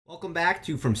Welcome back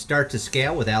to From Start to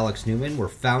Scale with Alex Newman, where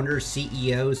founders,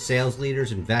 CEOs, sales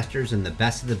leaders, investors, and the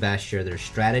best of the best share their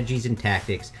strategies and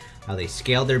tactics, how they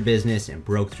scaled their business and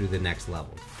broke through the next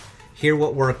level. Hear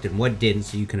what worked and what didn't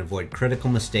so you can avoid critical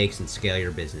mistakes and scale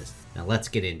your business. Now let's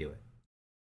get into it.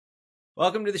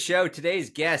 Welcome to the show. Today's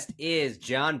guest is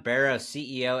John Barrows,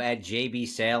 CEO at JB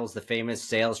Sales, the famous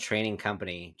sales training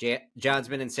company. John's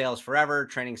been in sales forever,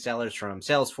 training sellers from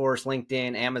Salesforce,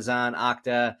 LinkedIn, Amazon,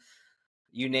 Okta.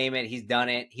 You name it, he's done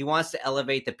it. He wants to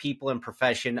elevate the people and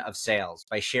profession of sales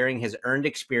by sharing his earned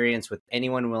experience with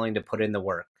anyone willing to put in the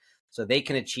work so they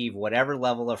can achieve whatever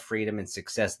level of freedom and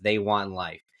success they want in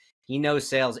life. He knows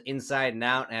sales inside and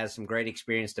out and has some great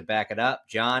experience to back it up.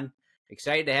 John,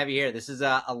 excited to have you here. This is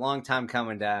a long time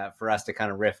coming for us to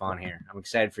kind of riff on here. I'm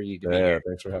excited for you to be here.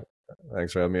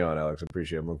 Thanks for having me on, Alex. I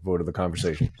appreciate it. I'm looking forward to the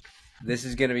conversation. This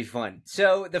is going to be fun.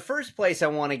 So the first place I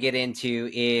want to get into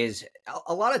is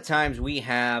a lot of times we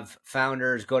have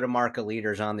founders, go-to-market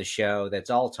leaders on the show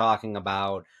that's all talking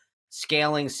about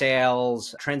scaling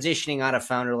sales, transitioning out of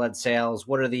founder-led sales.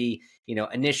 What are the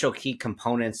initial key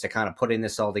components to kind of putting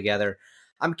this all together?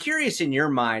 I'm curious in your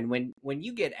mind, when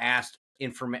you get asked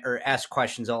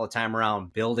questions all the time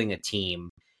around building a team,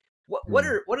 what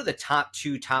are the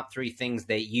top three things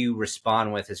that you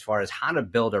respond with as far as how to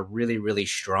build a really, really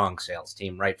strong sales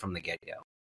team right from the get-go?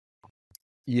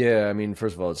 Yeah, I mean,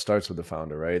 first of all, it starts with the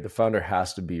founder, right? The founder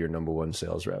has to be your number one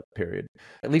sales rep, period.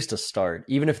 At least to start,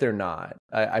 even if they're not.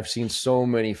 I've seen so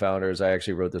many founders. I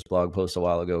actually wrote this blog post a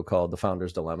while ago called The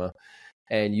Founder's Dilemma.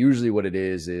 And usually what it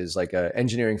is like an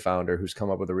engineering founder who's come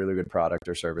up with a really good product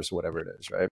or service, whatever it is,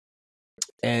 right?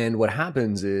 And what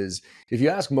happens is if you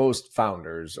ask most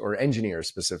founders or engineers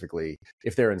specifically,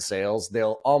 if they're in sales,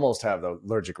 they'll almost have the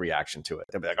allergic reaction to it.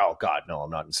 They'll be like, oh God, no, I'm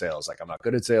not in sales. Like I'm not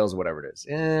good at sales, whatever it is.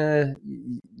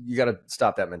 You got to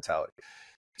stop that mentality.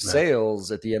 Right.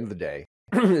 Sales at the end of the day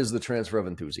is the transfer of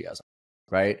enthusiasm,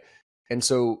 right? And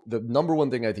so the number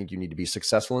one thing I think you need to be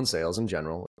successful in sales in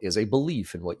general is a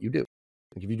belief in what you do.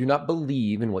 Like if you do not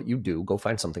believe in what you do, go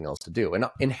find something else to do. And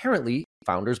inherently,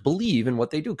 founders believe in what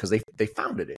they do because they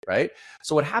founded it, right?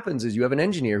 So what happens is you have an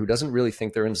engineer who doesn't really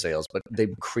think they're in sales, but they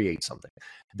create something.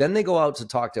 Then they go out to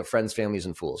talk to friends, families,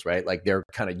 and fools, right? Like their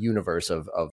kind of universe of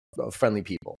friendly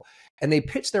people. And they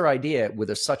pitch their idea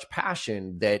with such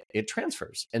passion that it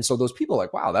transfers. And so those people are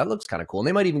like, wow, that looks kind of cool. And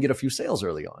they might even get a few sales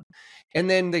early on. And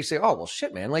then they say, oh, well,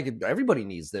 shit, man, like everybody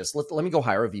needs this. Let me go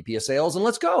hire a VP of sales and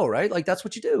let's go, right? Like that's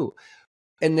what you do.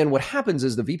 And then what happens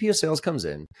is the VP of sales comes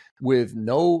in with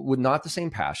not the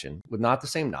same passion, with not the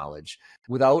same knowledge,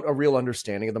 without a real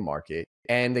understanding of the market.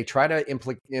 And they try to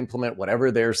implement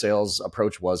whatever their sales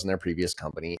approach was in their previous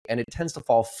company. And it tends to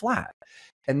fall flat.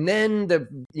 And then the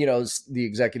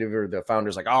executive or the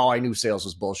founder's like, oh, I knew sales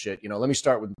was bullshit.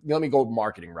 Let me go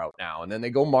marketing route now. And then they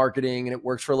go marketing and it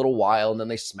works for a little while. And then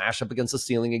they smash up against the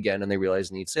ceiling again and they realize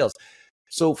they need sales.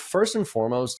 So first and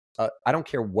foremost, I don't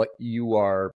care what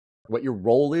your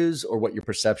role is or what your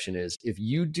perception is. If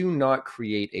you do not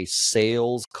create a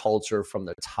sales culture from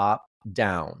the top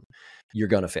down, you're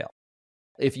going to fail.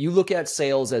 If you look at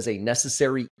sales as a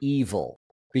necessary evil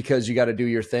because you got to do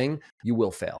your thing, you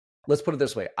will fail. Let's put it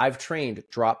this way. I've trained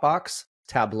Dropbox,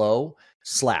 Tableau,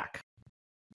 Slack.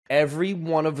 Every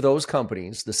one of those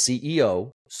companies, the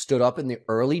CEO stood up in the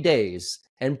early days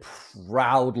and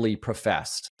proudly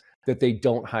professed that they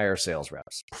don't hire sales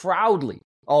reps. Proudly.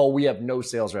 Oh, we have no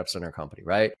sales reps in our company,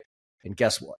 right? And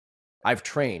guess what? I've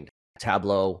trained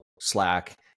Tableau,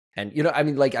 Slack, and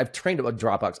I've trained them on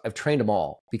Dropbox. I've trained them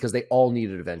all because they all need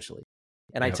it eventually.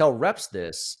 And I tell reps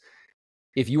this: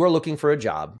 if you are looking for a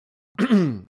job,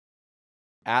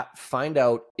 find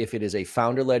out if it is a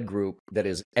founder-led group that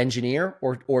is engineer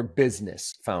or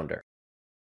business founder.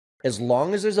 As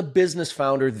long as there's a business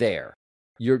founder there,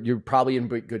 you're probably in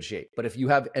good shape. But if you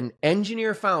have an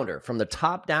engineer founder from the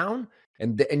top down,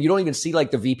 and you don't even see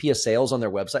like the VP of sales on their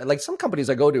website. Like some companies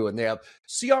I go to and they have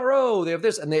CRO, they have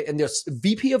this, and there's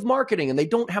VP of marketing, and they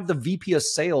don't have the VP of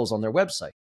sales on their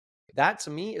website. That to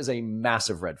me is a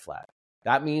massive red flag.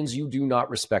 That means you do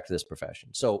not respect this profession.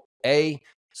 So A,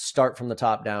 start from the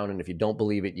top down. And if you don't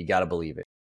believe it, you got to believe it.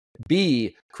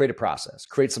 B, create a process,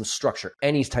 create some structure,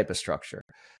 any type of structure.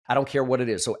 I don't care what it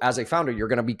is. So as a founder, you're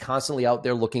going to be constantly out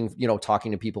there looking,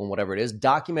 talking to people and whatever it is.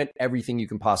 Document everything you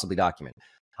can possibly document.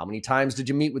 How many times did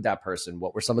you meet with that person?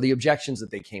 What were some of the objections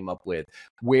that they came up with?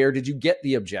 Where did you get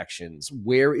the objections?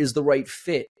 Where is the right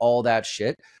fit? All that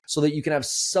shit, so that you can have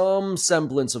some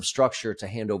semblance of structure to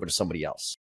hand over to somebody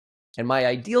else. And my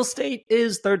ideal state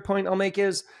is, third point I'll make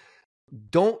is,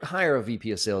 don't hire a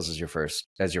VP of sales as your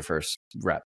first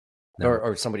rep. No.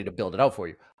 Or somebody to build it out for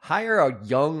you. Hire a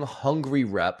young, hungry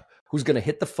rep who's going to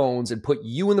hit the phones and put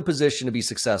you in the position to be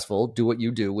successful, do what you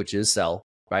do, which is sell,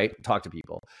 right? Talk to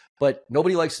people. But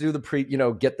nobody likes to do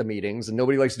the get the meetings, and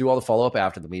nobody likes to do all the follow-up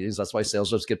after the meetings. That's why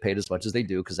sales reps get paid as much as they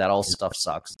do, because that all stuff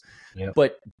sucks. Yep.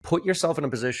 But put yourself in a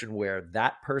position where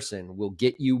that person will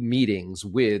get you meetings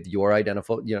with your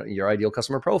your ideal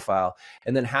customer profile,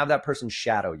 and then have that person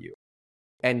shadow you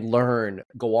and learn,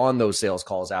 go on those sales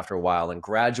calls after a while and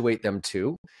graduate them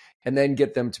too. And then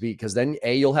get them to be, because then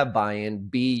A, you'll have buy-in,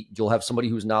 B, you'll have somebody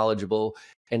who's knowledgeable,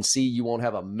 and C, you won't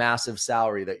have a massive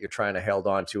salary that you're trying to hold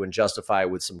on to and justify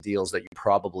with some deals that you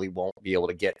probably won't be able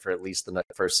to get for at least the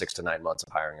first 6 to 9 months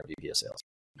of hiring a VP of sales.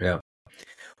 Yeah.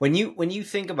 When you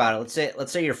think about it,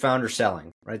 let's say you're founder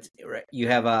selling, right? You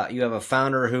have a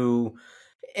founder who,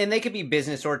 and they could be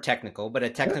business or technical, but a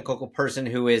technical person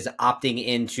who is opting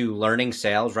into learning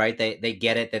sales, right? They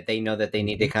get it, that they know that they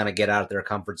need to kind of get out of their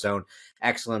comfort zone.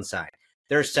 Excellent side.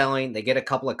 They're selling, they get a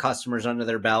couple of customers under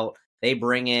their belt. They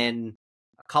bring in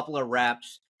a couple of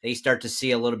reps. They start to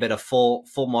see a little bit of full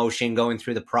motion going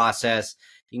through the process.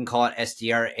 You can call it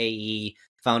SDR, AE.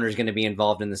 Founder is going to be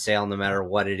involved in the sale no matter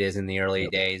what it is in the early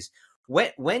days.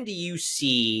 When do you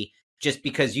see, just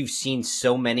because you've seen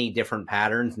so many different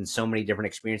patterns and so many different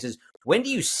experiences, when do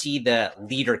you see the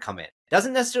leader come in?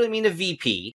 Doesn't necessarily mean a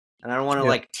VP, and I don't want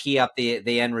to tee up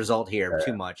the end result here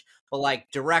too much, but like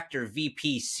director,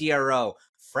 VP, CRO,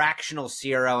 fractional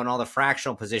CRO, and all the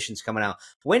fractional positions coming out.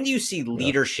 When do you see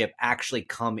leadership actually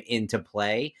come into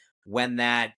play? When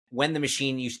the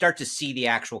machine, you start to see the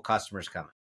actual customers coming?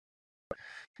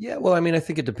 Yeah, well, I mean, I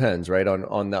think it depends, right,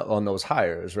 on those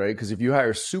hires, right? Because if you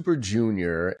hire super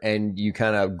junior and you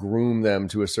kind of groom them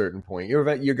to a certain point, you're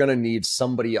going to need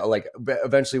somebody, like,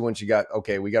 eventually once we got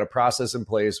a process in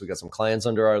place, we got some clients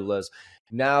under our list.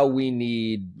 Now we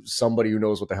need somebody who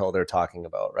knows what the hell they're talking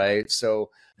about, right? So,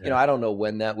 I don't know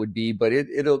when that would be, but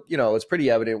it'll, it's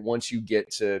pretty evident once you get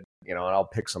to, and I'll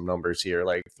pick some numbers here,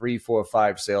 like 3, 4,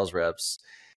 5 sales reps.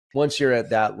 Once you're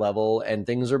at that level and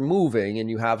things are moving and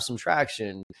you have some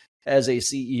traction, as a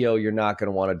CEO, you're not going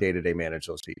to want to day-to-day manage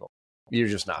those people. You're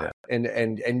just not. Yeah.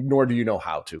 And nor do you know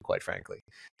how to, quite frankly.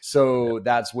 So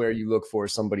that's where you look for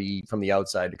somebody from the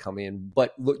outside to come in.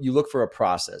 But you look for a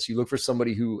process. You look for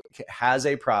somebody who has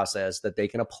a process that they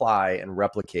can apply and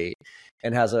replicate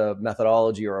and has a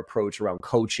methodology or approach around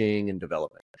coaching and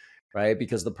development, right?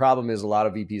 Because the problem is a lot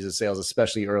of VPs of sales,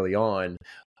 especially early on,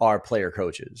 are player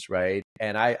coaches, right?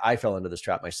 And I fell into this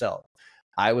trap myself.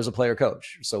 I was a player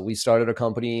coach. So we started a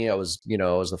company. I was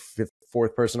the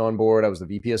fourth person on board. I was the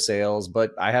VP of sales,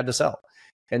 but I had to sell.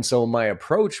 And so my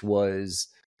approach was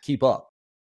keep up.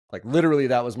 Like literally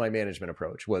that was my management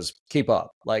approach, was keep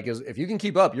up. Like if you can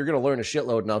keep up, you're going to learn a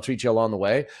shitload and I'll treat you along the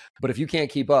way. But if you can't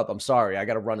keep up, I'm sorry. I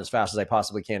got to run as fast as I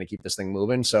possibly can to keep this thing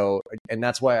moving. So, and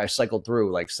that's why I cycled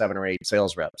through like 7 or 8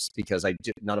 sales reps, because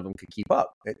none of them could keep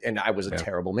up. And I was a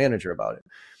terrible manager about it.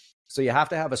 So you have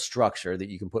to have a structure that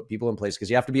you can put people in place, because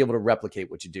you have to be able to replicate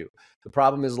what you do. The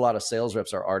problem is a lot of sales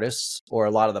reps are artists, or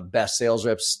a lot of the best sales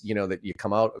reps, that you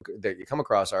come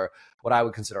across are what I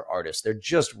would consider artists. They're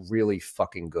just really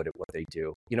fucking good at what they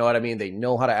do. You know what I mean? They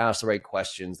know how to ask the right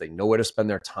questions. They know where to spend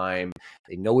their time.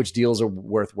 They know which deals are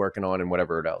worth working on and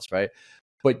whatever else, right?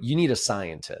 But you need a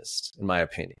scientist, in my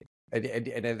opinion.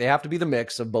 And they have to be the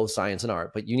mix of both science and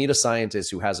art, but you need a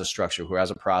scientist who has a structure, who has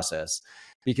a process.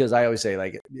 Because I always say,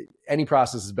 like, any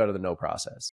process is better than no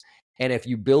process. And if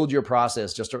you build your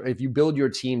process, if you build your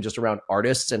team just around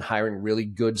artists and hiring really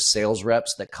good sales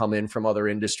reps that come in from other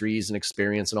industries and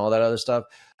experience and all that other stuff,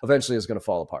 eventually it's going to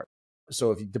fall apart.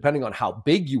 So depending on how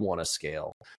big you want to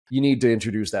scale, you need to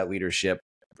introduce that leadership.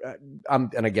 I'm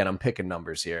picking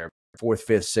numbers here. 4th,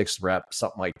 5th, 6th rep,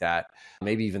 something like that.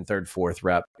 Maybe even 3rd, 4th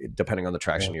rep, depending on the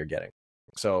traction you're getting.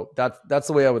 So that's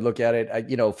the way I would look at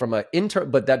it. From an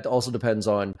intern, but that also depends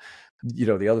on,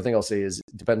 the other thing I'll say is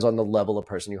it depends on the level of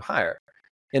person you hire,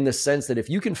 in the sense that if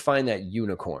you can find that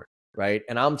unicorn, right?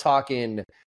 And I'm talking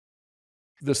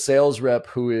the sales rep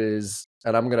who is,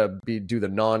 and I'm going to do the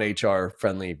non-HR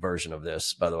friendly version of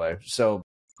this, by the way. So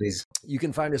please, you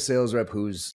can find a sales rep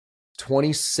who's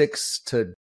 26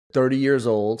 to 30 years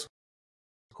old,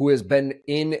 who has been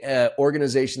in an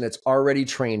organization that's already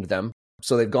trained them.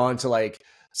 So they've gone to like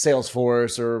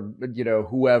Salesforce or,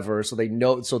 whoever. So they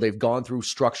know, so they've gone through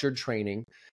structured training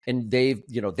and they've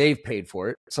paid for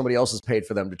it. Somebody else has paid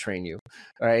for them to train you.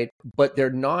 All right. But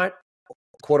they're not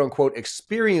quote unquote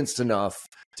experienced enough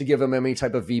to give them any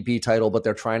type of VP title, but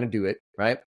they're trying to do it.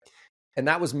 Right. And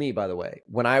that was me, by the way.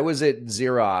 When I was at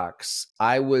Xerox,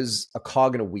 I was a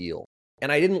cog in a wheel.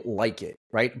 And I didn't like it,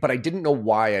 right? But I didn't know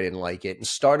why I didn't like it. And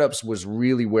startups was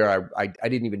really where I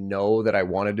didn't even know that I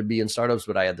wanted to be in startups,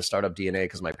 but I had the startup DNA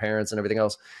because my parents and everything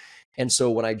else. And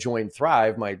so when I joined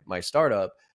Thrive, my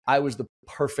startup, I was the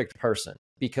perfect person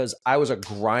because I was a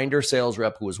grinder sales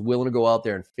rep who was willing to go out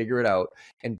there and figure it out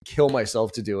and kill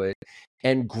myself to do it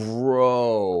and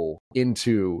grow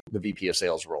into the VP of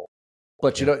sales role.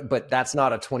 But but that's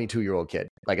not a 22-year-old kid.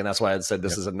 Like, and that's why I said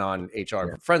this is a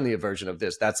non-HR friendly version of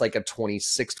this. That's like a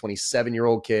 26,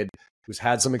 27-year-old kid who's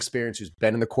had some experience, who's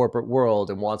been in the corporate world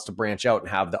and wants to branch out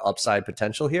and have the upside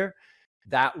potential here.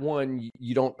 That one,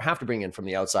 you don't have to bring in from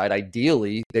the outside.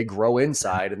 Ideally, they grow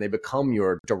inside and they become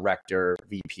your director,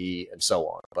 VP, and so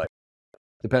on. But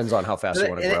depends on how fast you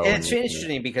want to grow. It's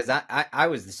interesting because I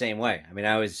was the same way. I mean,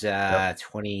 I was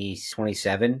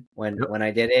 27 when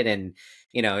I did it. And,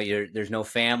 there's no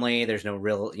family, there's no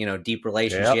real, deep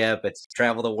relationship. It's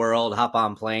travel the world, hop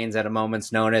on planes at a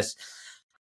moment's notice.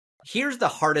 Here's the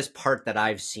hardest part that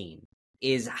I've seen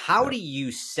is how do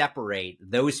you separate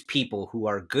those people who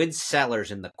are good sellers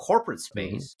in the corporate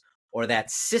space or that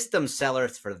system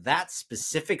sellers for that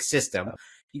specific system?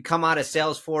 You come out of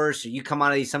Salesforce, or you come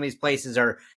out of some of these places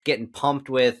are getting pumped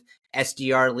with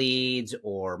SDR leads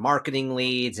or marketing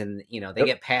leads, and they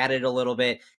get padded a little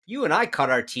bit. You and I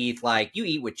cut our teeth like you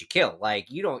eat what you kill. Like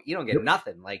you don't get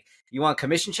nothing. Like you want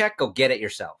commission check, go get it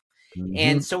yourself.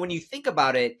 And so when you think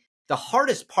about it, the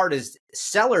hardest part is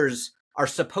sellers are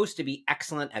supposed to be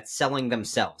excellent at selling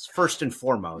themselves first and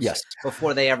foremost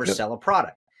before they ever sell a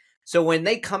product. So when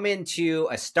they come into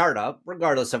a startup,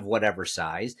 regardless of whatever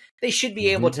size, they should be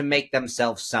able to make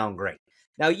themselves sound great.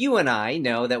 Now, you and I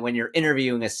know that when you're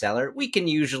interviewing a seller, we can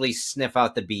usually sniff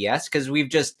out the BS because we've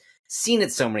just seen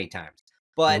it so many times.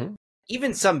 But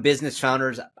even some business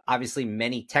founders, obviously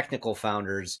many technical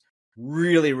founders,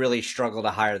 really, really struggle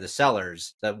to hire the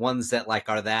sellers, the ones that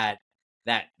are that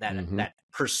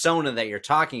persona that you're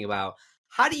talking about.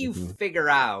 How do you figure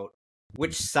out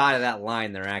which side of that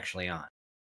line they're actually on?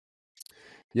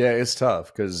 Yeah, it's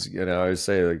tough because, I always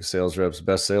say like sales reps,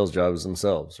 best sales jobs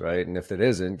themselves, right? And if it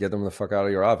isn't, get them the fuck out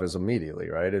of your office immediately,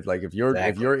 right? If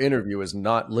your interview is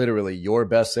not literally your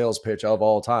best sales pitch of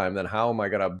all time, then how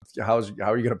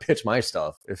are you gonna pitch my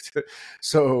stuff?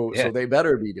 So they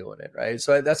better be doing it, right?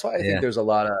 So that's why I think there's a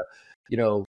lot of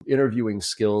interviewing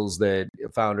skills that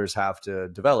founders have to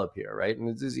develop here, right?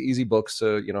 And there's easy books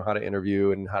to, how to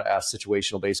interview and how to ask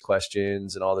situational based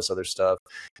questions and all this other stuff,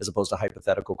 as opposed to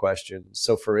hypothetical questions.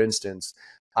 So for instance,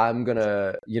 I'm going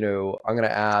to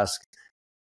ask,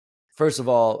 first of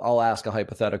all, I'll ask a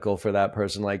hypothetical for that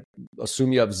person. Like,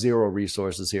 assume you have zero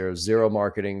resources here, zero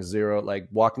marketing, zero,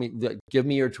 give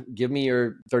me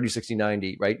your 30, 60,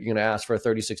 90, right? You're going to ask for a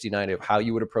 30, 60, 90 of how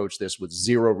you would approach this with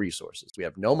zero resources. We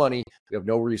have no money. We have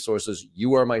no resources.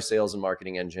 You are my sales and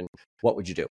marketing engine. What would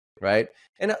you do? Right.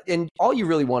 And all you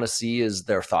really want to see is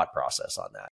their thought process on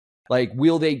that. Like,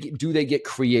 do they get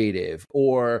creative,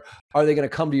 or are they going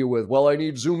to come to you with, well, I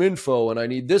need Zoom info and I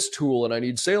need this tool and I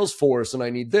need Salesforce and I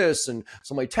need this. And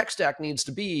so my tech stack needs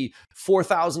to be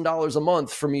 $4,000 a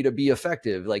month for me to be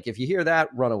effective. Like, if you hear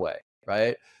that, run away.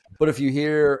 Right. But if you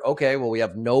hear, okay, well, we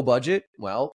have no budget.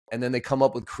 Well, and then they come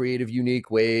up with creative, unique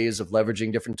ways of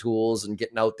leveraging different tools and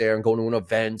getting out there and going to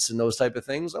events and those type of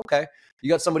things. Okay. You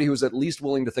got somebody who's at least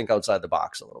willing to think outside the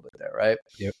box a little bit there. Right.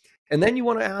 Yep. And then you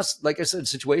want to ask, like I said,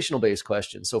 situational based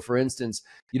questions. So for instance,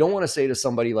 you don't want to say to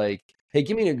somebody like, hey,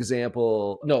 give me an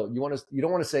example. No, you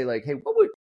don't want to say like, hey,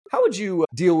 how would you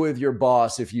deal with your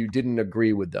boss if you didn't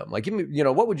agree with them? Like, give me,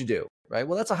 what would you do? Right.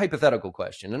 Well, that's a hypothetical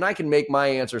question. And I can make my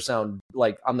answer sound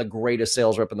like I'm the greatest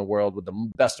sales rep in the world with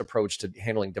the best approach to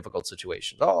handling difficult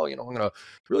situations. Oh, I'm going to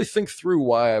really think through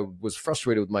why I was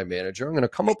frustrated with my manager. I'm going to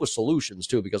come up with solutions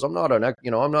too, because I'm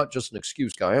not just an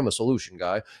excuse guy. I'm a solution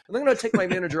guy. And I'm going to take my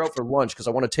manager out for lunch because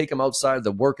I want to take him outside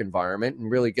the work environment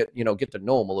and really get to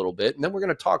know him a little bit. And then we're going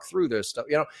to talk through this stuff,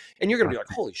 and you're going to be like,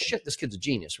 holy shit, this kid's a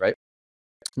genius, right?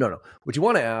 No. What you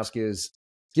want to ask is,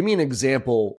 give me an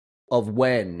example of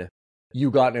when you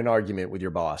got in an argument with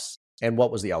your boss and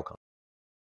what was the outcome.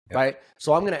 Yep. Right.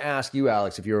 So I'm going to ask you,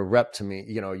 Alex, if you're a rep to me,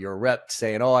 you're a rep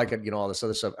saying, oh, I could, all this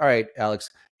other stuff. All right, Alex,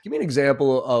 give me an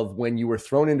example of when you were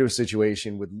thrown into a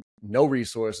situation with no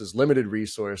resources, limited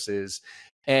resources,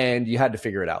 and you had to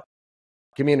figure it out.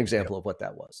 Give me an example of what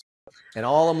that was. And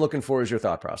all I'm looking for is your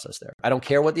thought process there. I don't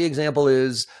care what the example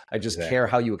is. I just care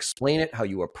how you explain it, how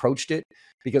you approached it,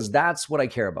 because that's what I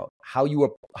care about. How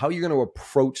you're going to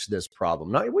approach this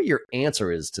problem, not what your answer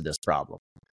is to this problem,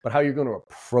 but how you're going to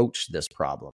approach this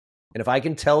problem. And if I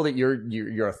can tell that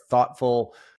you're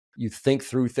thoughtful, you think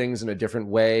through things in a different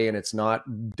way, and it's not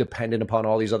dependent upon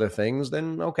all these other things,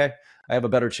 then okay, I have a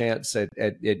better chance at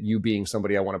you being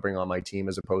somebody I want to bring on my team,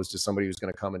 as opposed to somebody who's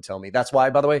going to come and tell me. That's why,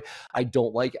 by the way, I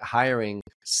don't like hiring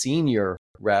senior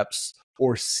reps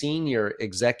or senior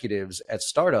executives at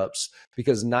startups,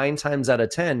 because 9 times out of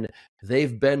 10,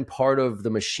 they've been part of the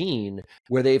machine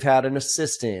where they've had an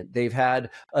assistant, they've had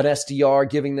an SDR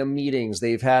giving them meetings,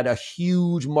 they've had a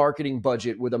huge marketing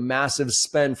budget with a massive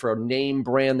spend for a name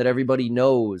brand that everybody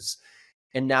knows.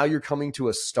 And now you're coming to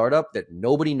a startup that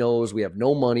nobody knows. We have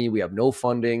no money. We have no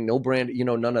funding, no brand,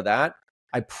 none of that.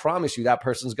 I promise you that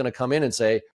person's going to come in and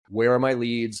say, where are my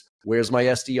leads? Where's my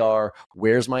SDR?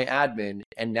 Where's my admin?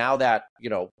 And now that,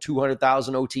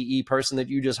 200,000 OTE person that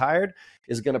you just hired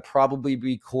is going to probably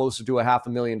be closer to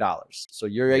 $500,000. So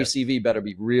your ACV better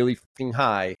be really fucking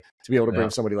high to be able to bring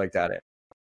somebody like that in.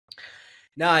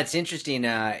 No, it's interesting.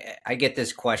 I get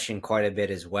this question quite a bit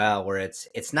as well, where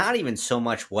it's not even so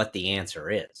much what the answer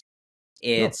is.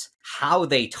 It's how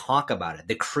they talk about it,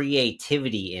 the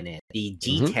creativity in it, the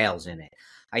details in it.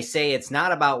 I say it's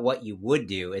not about what you would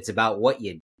do, it's about what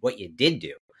you did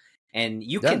do. And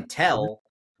you can tell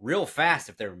real fast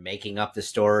if they're making up the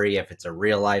story, if it's a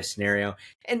real life scenario.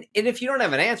 And if you don't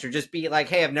have an answer, just be like,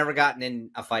 hey, I've never gotten in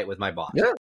a fight with my boss.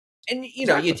 Yeah. And,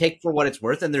 you take for what it's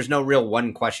worth, and there's no real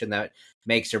one question that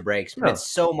makes or breaks, but it's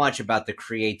so much about the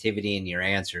creativity in your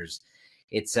answers.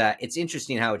 It's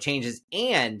interesting how it changes.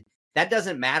 And that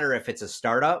doesn't matter if it's a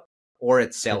startup or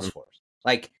it's Salesforce.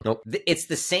 It's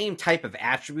the same type of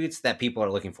attributes that people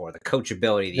are looking for, the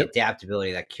coachability, the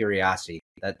adaptability, that curiosity.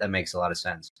 That makes a lot of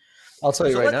sense. I'll tell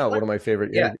you right now, one of my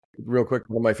favorite, real quick,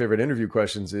 one of my favorite interview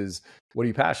questions is, what are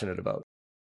you passionate about?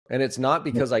 And it's not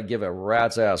because I give a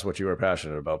rat's ass what you are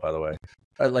passionate about, by the way.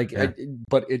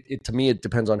 But to me, it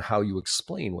depends on how you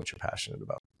explain what you're passionate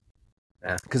about.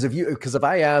 Because if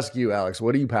I ask you, Alex,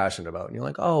 what are you passionate about? And you're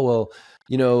like, oh,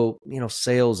 well,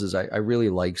 sales is, I really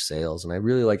like sales, and I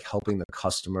really like helping the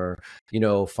customer,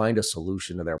 find a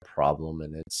solution to their problem.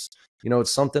 And it's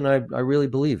something I really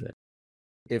believe in.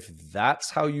 If that's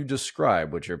how you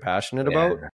describe what you're passionate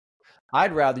about,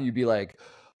 I'd rather you be like,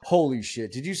 holy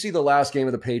shit, did you see the last game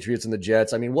of the Patriots and the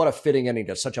Jets? I mean, what a fitting ending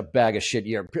to such a bag of shit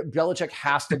year. Belichick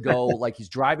has to go. Like, he's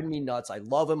driving me nuts. I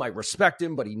love him. I respect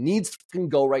him, but he needs to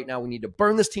go right now. We need to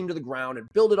burn this team to the ground and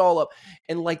build it all up.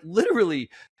 And literally,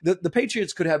 the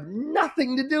Patriots could have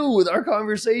nothing to do with our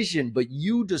conversation, but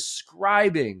you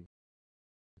describing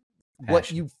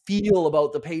what you feel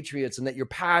about the Patriots and that you're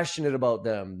passionate about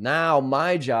them. Now,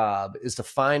 my job is to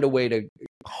find a way to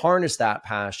harness that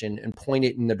passion and point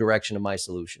it in the direction of my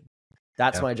solution.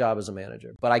 That's my job as a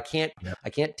manager. But I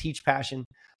can't teach passion.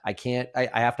 I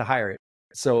have to hire it.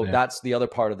 So that's the other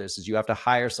part of this, is you have to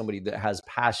hire somebody that has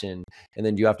passion, and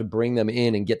then you have to bring them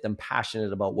in and get them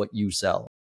passionate about what you sell.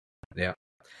 Yeah.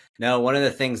 No, one of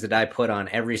the things that I put on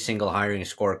every single hiring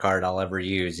scorecard I'll ever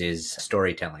use is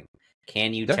storytelling.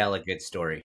 Can you tell a good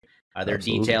story? Are there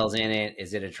details in it?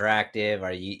 Is it attractive?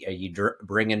 Are you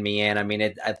bringing me in? I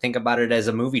mean, I think about it as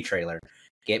a movie trailer.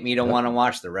 Get me to want to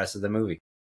watch the rest of the movie.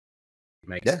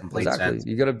 Makes complete sense.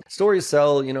 You got to stories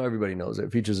sell. Everybody knows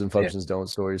it. Features and functions don't.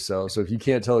 Stories sell. So if you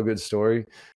can't tell a good story,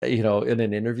 in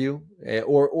an interview,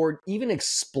 or even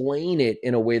explain it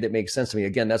in a way that makes sense to me.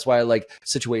 Again, that's why I like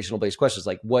situational based questions.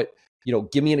 Like, what,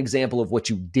 give me an example of what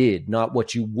you did, not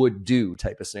what you would do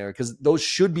type of scenario, because those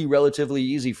should be relatively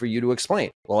easy for you to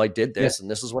explain. Well, I did this and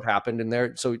this is what happened in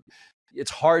there. So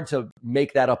it's hard to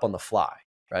make that up on the fly,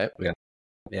 right?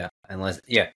 Yeah.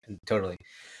 Totally.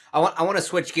 I want to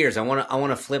switch gears. I want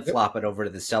to flip flop it over to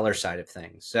the seller side of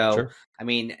things. So, I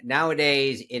mean,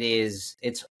 nowadays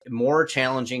it's more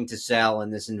challenging to sell in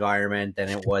this environment than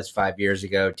it was 5 years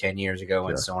ago, 10 years ago,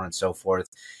 and so on and so forth.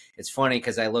 It's funny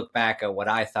because I look back at what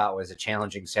I thought was a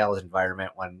challenging sales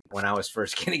environment when I was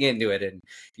first getting into it, and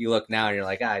you look now and you're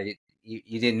like,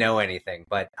 you didn't know anything.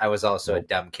 But I was also a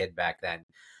dumb kid back then.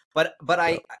 But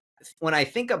when I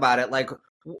think about it, like,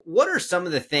 what are some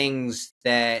of the things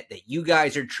that you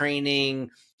guys are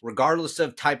training, regardless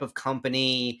of type of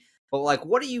company? But like,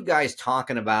 what are you guys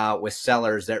talking about with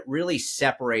sellers that really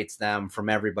separates them from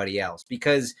everybody else?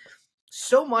 Because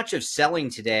so much of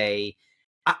selling today,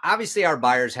 obviously our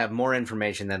buyers have more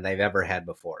information than they've ever had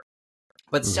before.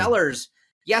 But sellers,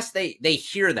 yes, they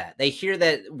hear that. They hear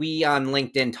that we on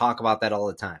LinkedIn talk about that all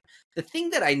the time. The thing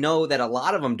that I know that a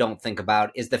lot of them don't think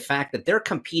about is the fact that they're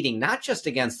competing not just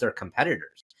against their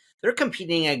competitors. They're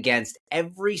competing against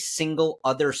every single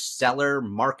other seller,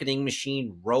 marketing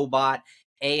machine, robot,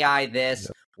 AI,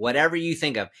 whatever you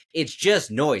think of. It's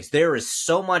just noise. There is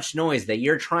so much noise that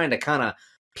you're trying to kind of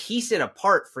piece it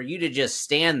apart for you to just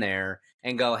stand there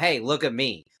and go, hey, look at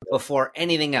me, before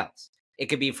anything else. It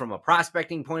could be from a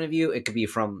prospecting point of view. It could be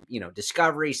from,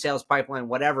 discovery, sales pipeline,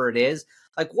 whatever it is.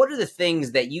 Like, what are the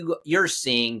things that you're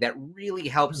seeing that really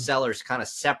help sellers kind of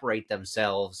separate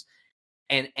themselves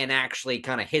and actually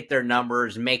kind of hit their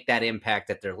numbers, make that impact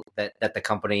that the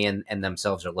company and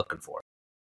themselves are looking for?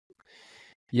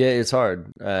 Yeah, it's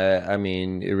hard. I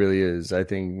mean, it really is. I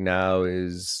think now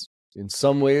is in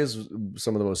some ways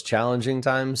some of the most challenging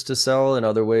times to sell, in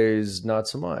other ways not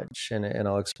so much. And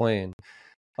I'll explain.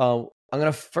 I'm going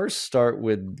to first start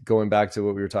with going back to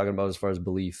what we were talking about as far as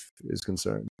belief is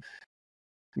concerned.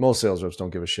 Most sales reps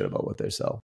don't give a shit about what they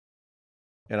sell.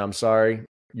 And I'm sorry,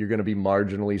 you're going to be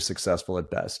marginally successful at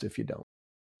best if you don't.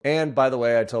 And by the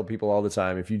way, I tell people all the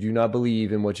time, if you do not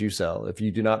believe in what you sell, if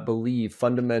you do not believe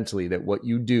fundamentally that what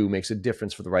you do makes a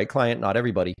difference for the right client, not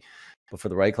everybody, but for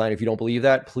the right client, if you don't believe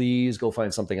that, please go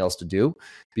find something else to do,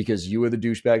 because you are the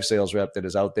douchebag sales rep that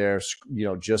is out there,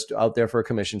 just out there for a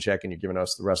commission check, and you're giving the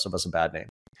rest of us a bad name.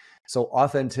 So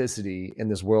authenticity in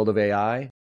this world of AI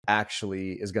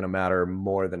actually is going to matter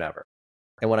more than ever.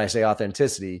 And when I say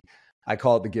authenticity, I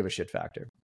call it the give a shit factor,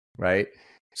 right?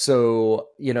 So,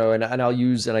 and I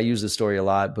use this story a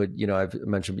lot, but, I've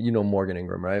mentioned, Morgan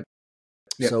Ingram, right?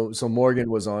 Yep. So Morgan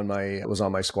was on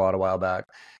my squad a while back.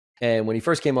 And when he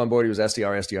first came on board, he was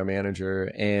SDR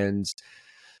manager. And,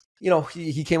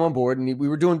 he came on board, and we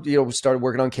were doing, we started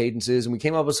working on cadences, and we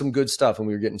came up with some good stuff, and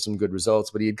we were getting some good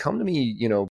results. But he had come to me,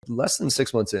 less than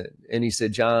 6 months in, and he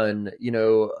said, John,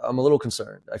 I'm a little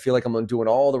concerned. I feel like I'm doing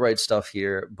all the right stuff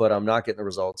here, but I'm not getting the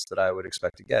results that I would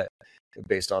expect to get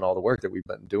based on all the work that we've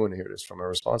been doing here, just from a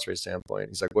response rate standpoint.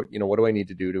 He's like, what do I need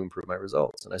to do to improve my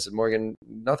results? And I said, Morgan,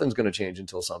 nothing's going to change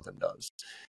until something does.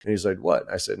 And he's like,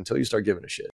 what? I said, until you start giving a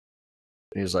shit.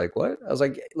 And he was like, what? I was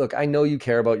like, look, I know you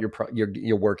care about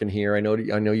your working here. I know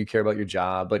you care about your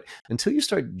job, but until you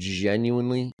start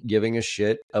genuinely giving a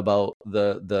shit about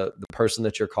the person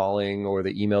that you're calling or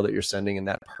the email that you're sending and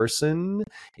that person,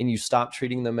 and you stop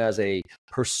treating them as a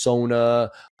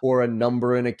persona or a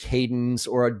number and a cadence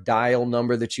or a dial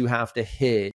number that you have to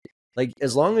hit, like,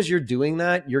 as long as you're doing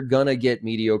that, you're going to get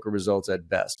mediocre results at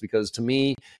best. Because to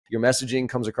me, your messaging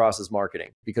comes across as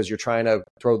marketing, because you're trying to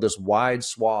throw this wide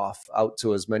swath out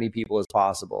to as many people as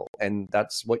possible. And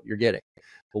that's what you're getting.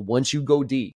 But once you go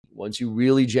deep, once you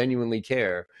really genuinely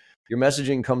care, your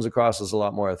messaging comes across as a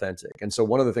lot more authentic. And so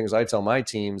one of the things I tell my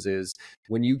teams is,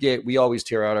 we always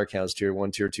tier out our accounts, tier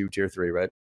 1, tier 2, tier 3, right?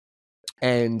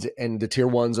 And the tier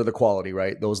 1s are the quality,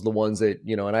 right? Those are the ones that,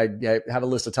 and I have a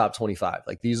list of top 25.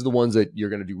 Like, these are the ones that you're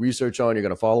going to do research on, you're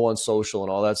going to follow on social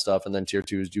and all that stuff. And then tier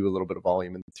 2s do a little bit of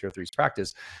volume, and tier 3s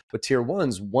practice. But tier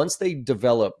 1s, once they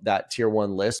develop that tier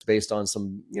 1 list based on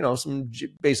some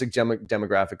basic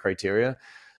demographic criteria,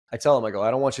 I tell them, I go,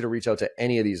 I don't want you to reach out to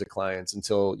any of these clients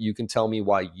until you can tell me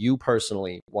why you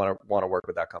personally want to work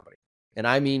with that company. And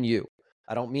I mean you.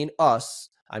 I don't mean us.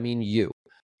 I mean you.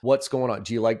 What's going on?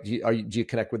 Do you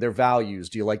connect with their values?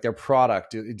 Do you like their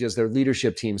product? Does their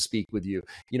leadership team speak with you?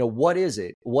 What is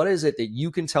it? What is it that you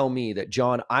can tell me that,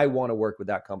 John, I want to work with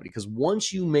that company? Because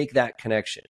once you make that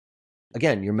connection,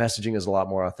 again, your messaging is a lot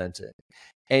more authentic.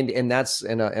 And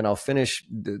I'll finish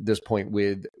this point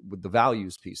with the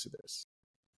values piece of this.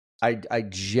 I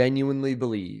genuinely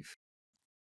believe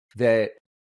that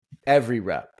every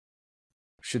rep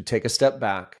should take a step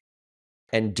back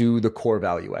and do the core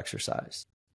value exercise.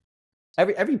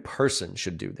 Every person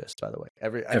should do this, by the way.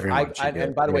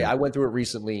 And by the way, I went through it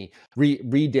recently,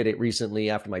 redid it recently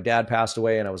after my dad passed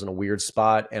away, and I was in a weird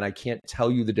spot, and I can't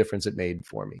tell you the difference it made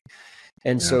for me.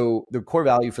 And so the core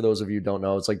value, for those of you who don't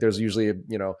know, it's like, there's usually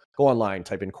go online,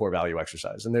 type in core value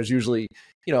exercise, and there's usually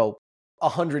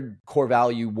 100 core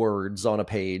value words on a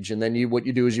page. And then what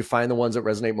you do is you find the ones that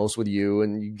resonate most with you,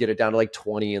 and you get it down to like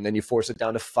 20, and then you force it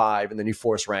down to 5, and then you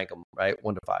force rank them, right?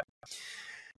 1 to 5.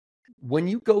 When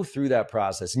you go through that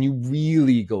process, and you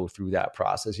really go through that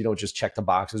process, you don't just check the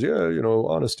boxes. Yeah,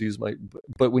 honesty is my,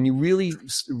 but when you really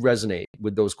resonate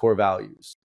with those core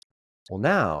values, well,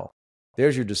 now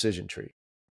there's your decision tree.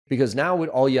 Because now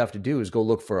all you have to do is go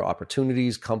look for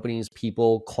opportunities, companies,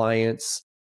 people, clients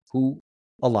who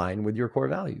align with your core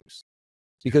values.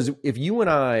 Because if you and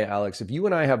I, Alex, have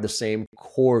the same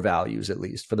core values, at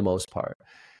least for the most part,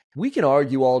 we can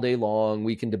argue all day long,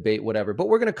 we can debate whatever, but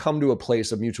we're going to come to a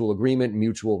place of mutual agreement,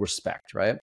 mutual respect,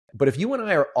 right? But if you and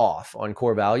I are off on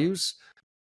core values,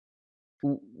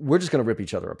 we're just going to rip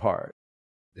each other apart.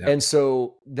 Yep. And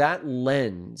so that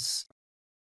lens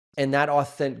and that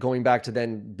going back to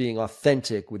then being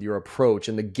authentic with your approach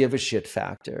and the give a shit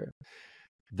factor,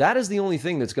 that is the only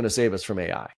thing that's going to save us from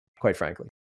AI, quite frankly.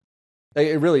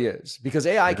 It really is, because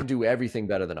AI can do everything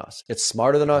better than us. It's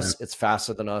smarter than us. It's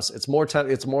faster than us. It's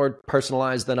more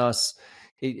personalized than us.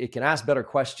 It can ask better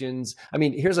questions. I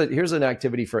mean, here's an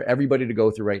activity for everybody to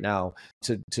go through right now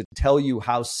to tell you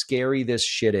how scary this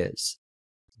shit is.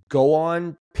 Go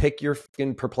on Pick your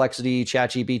fucking Perplexity,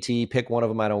 ChatGPT, pick one of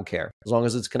them. I don't care. As long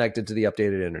as it's connected to the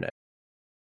updated internet.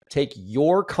 Take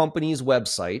your company's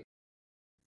website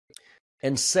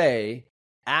and say,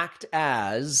 act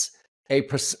as a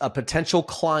potential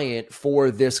client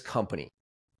for this company.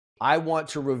 I want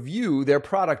to review their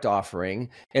product offering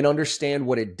and understand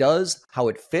what it does, how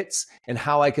it fits, and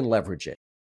how I can leverage it.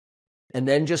 And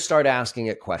then just start asking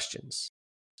it questions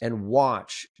and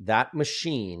watch that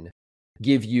machine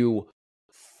give you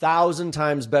 1,000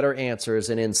 times better answers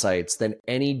and insights than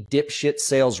any dipshit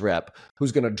sales rep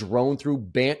who's going to drone through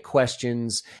BANT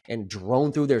questions and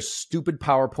drone through their stupid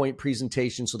PowerPoint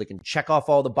presentation so they can check off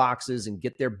all the boxes and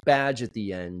get their badge at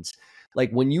the end.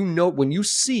 Like when you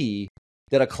see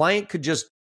that a client could just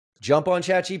jump on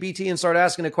ChatGPT and start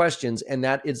asking it questions, and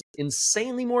that is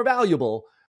insanely more valuable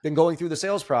than going through the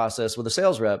sales process with a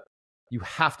sales rep, you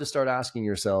have to start asking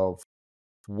yourself,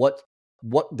 what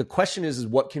the question is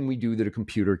what can we do that a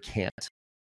computer can't?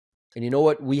 And you know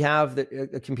what we have that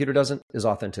a computer doesn't is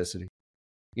authenticity.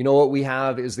 You know what we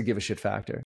have is the give a shit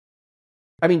factor.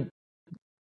 I mean,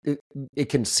 it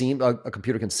can seem, a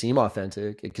computer can seem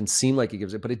authentic. It can seem like it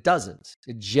gives it, but it doesn't.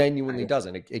 It genuinely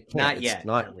doesn't. It can't. Not yet,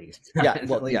 not, at least. Yeah,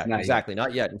 well, yeah, exactly.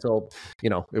 Not yet until,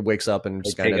 it wakes up and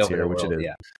Skynet's here, which it is.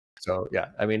 Yeah. So, yeah,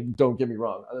 I mean, don't get me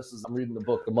wrong. I'm reading the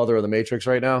book, The Mother of the Matrix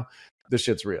right now. This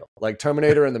shit's real. Like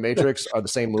Terminator and The Matrix are the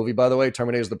same movie, by the way.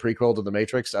 Terminator is the prequel to The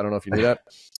Matrix. I don't know if you knew that.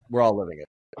 We're all living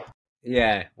it.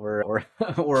 Yeah, we're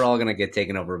all going to get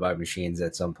taken over by machines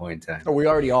at some point in time. Oh, we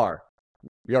already are.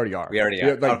 We already are.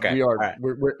 Okay. We are. Right.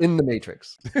 We're in the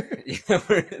Matrix. Yeah,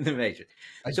 we're in the Matrix.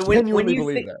 So when you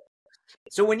believe that.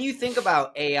 So when you think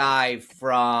about AI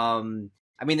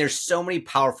there's so many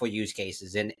powerful use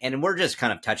cases, and we're just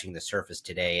kind of touching the surface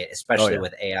today, especially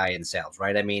with AI in sales,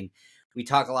 right? I mean, we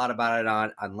talk a lot about it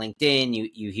on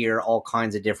LinkedIn. You hear all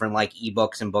kinds of different like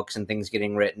ebooks and books and things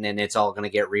getting written, and it's all going to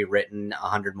get rewritten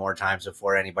 100 more times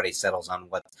before anybody settles on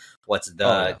what's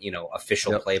the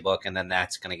official playbook, and then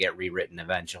that's going to get rewritten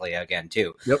eventually again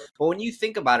too. Yep. But when you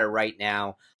think about it right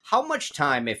now, how much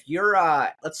time, if you're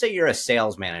let's say you're a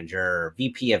sales manager or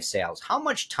VP of sales, how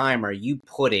much time are you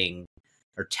putting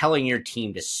or telling your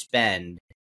team to spend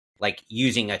like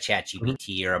using a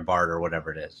ChatGPT or a BART or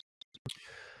whatever it is?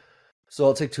 So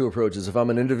I'll take two approaches. If I'm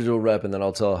an individual rep, and then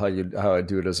I'll tell how I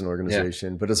do it as an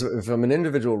organization. Yeah. But if I'm an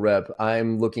individual rep,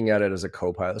 I'm looking at it as a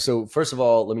co-pilot. So first of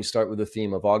all, let me start with the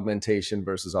theme of augmentation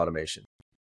versus automation.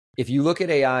 If you look at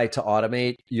AI to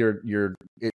automate,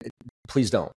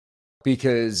 please don't.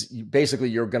 Because basically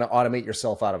you're going to automate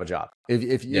yourself out of a job.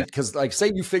 Because like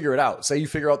say you figure it out, say you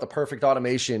figure out the perfect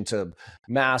automation to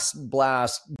mass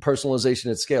blast personalization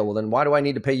at scale. Well, then why do I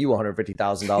need to pay you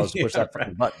 $150,000 to push that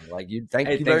fucking button? Like thank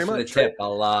you very much. For the tip.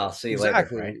 I'll see you later.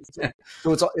 Right?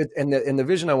 So it's and the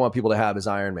vision I want people to have is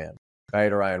Iron Man,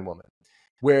 right, or Iron Woman.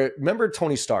 Where remember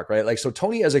Tony Stark, right? Like so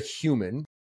Tony as a human.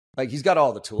 Like he's got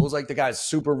all the tools. Like the guy's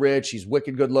super rich. He's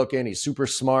wicked good looking. He's super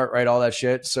smart, right? All that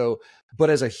shit. So, but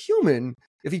as a human,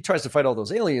 if he tries to fight all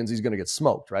those aliens, he's going to get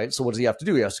smoked, right? So what does he have to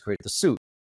do? He has to create the suit.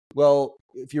 Well,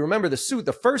 if you remember the suit,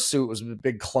 the first suit was a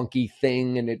big clunky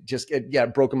thing and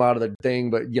it broke him out of the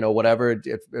thing, but whatever,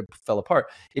 it fell apart.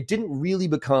 It didn't really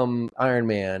become Iron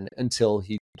Man until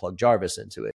he plugged Jarvis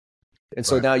into it. And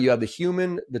so now you have the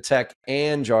human, the tech,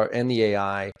 and the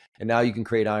AI, and now you can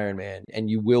create Iron Man, and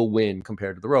you will win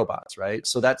compared to the robots, right?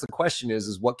 So that's the question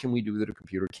is what can we do that a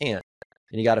computer can't?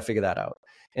 And you got to figure that out.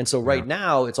 And so right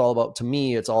now, it's all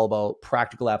about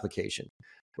practical application,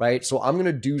 right? So I'm going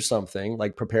to do something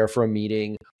like prepare for a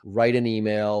meeting, write an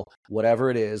email, whatever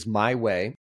it is, my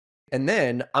way. And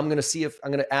then I'm going to see if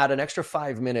I'm going to add an extra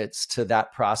 5 minutes to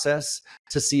that process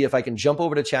to see if I can jump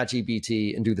over to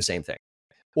ChatGPT and do the same thing.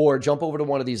 Or jump over to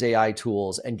one of these AI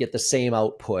tools and get the same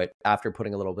output after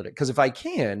putting a little bit. Because if I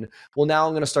can, well, now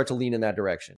I'm going to start to lean in that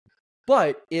direction.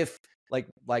 But if like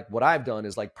what I've done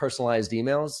is like personalized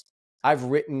emails,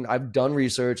 I've done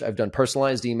research, I've done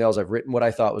personalized emails, I've written what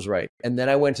I thought was right. And then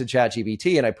I went to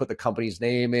ChatGPT and I put the company's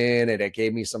name in and it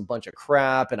gave me some bunch of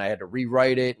crap and I had to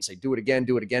rewrite it and say, do it again,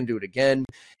 do it again, do it again.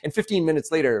 And 15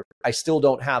 minutes later, I still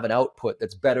don't have an output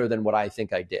that's better than what I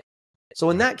think I did. So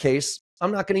in that case,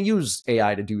 I'm not going to use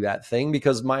AI to do that thing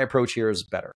because my approach here is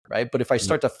better, right? But if I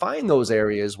start to find those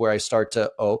areas where I start to,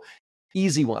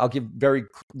 easy one, I'll give very,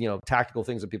 tactical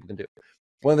things that people can do.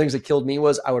 One of the things that killed me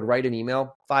was I would write an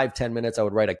email, 5-10 minutes, I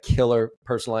would write a killer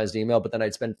personalized email, but then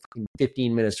I'd spend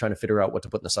 15 minutes trying to figure out what to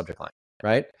put in the subject line,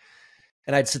 right?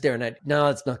 And I'd sit there and no,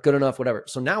 it's not good enough, whatever.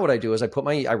 So now what I do is I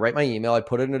write my email, I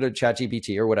put it into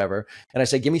ChatGPT or whatever. And I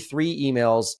say, give me 3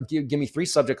 emails, give me 3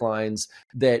 subject lines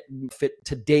that fit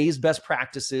today's best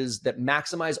practices that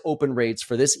maximize open rates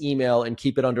for this email and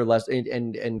keep it under less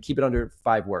and keep it under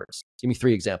 5 words. Give me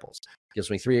 3 examples. Gives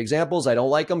me 3 examples. I don't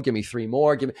like them. Give me 3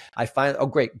 more. I find, oh,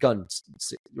 great, guns,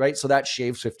 right? So that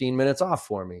shaves 15 minutes off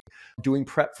for me. Doing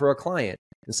prep for a client.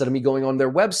 Instead of me going on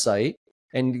their website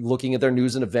and looking at their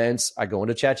news and events, I go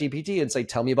into ChatGPT and say,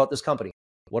 tell me about this company.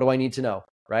 What do I need to know?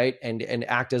 Right. And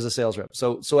act as a sales rep.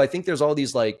 So I think there's all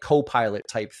these like co-pilot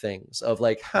type things of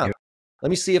like, let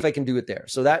me see if I can do it there.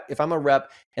 So that if I'm a rep,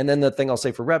 and then the thing I'll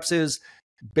say for reps is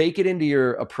bake it into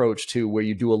your approach to where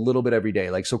you do a little bit every day.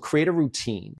 Like, so create a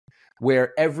routine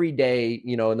where every day,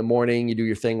 in the morning you do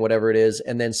your thing, whatever it is,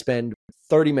 and then spend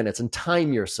 30 minutes and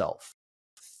time yourself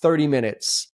 30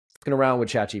 minutes fucking around with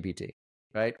ChatGPT.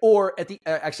 Right. Or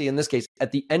actually, in this case,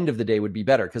 at the end of the day would be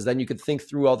better, because then you could think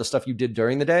through all the stuff you did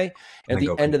during the day. And at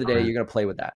the end of the day, you're going to play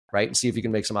with that. Right. And see if you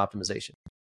can make some optimization,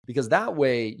 because that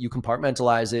way you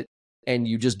compartmentalize it and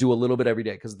you just do a little bit every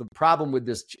day. Because the problem with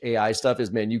this AI stuff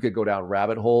is, man, you could go down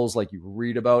rabbit holes like you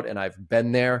read about. And I've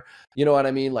been there. You know what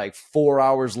I mean? Like 4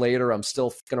 hours later, I'm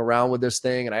still fucking around with this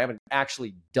thing and I haven't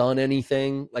actually done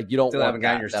anything. Like, you don't still haven't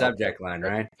gotten your subject line,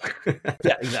 right?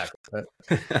 Yeah, exactly.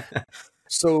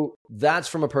 So that's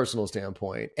from a personal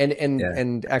standpoint.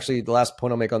 And actually the last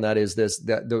point I'll make on that is this,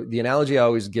 that the analogy I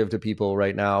always give to people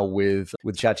right now with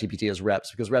ChatGPT is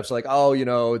reps, because reps are like, oh,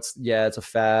 it's a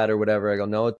fad or whatever. I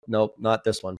go, no, not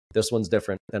this one. This one's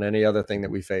different than any other thing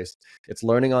that we faced. It's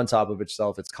learning on top of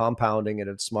itself. It's compounding and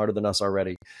it's smarter than us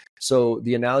already. So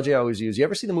the analogy I always use, you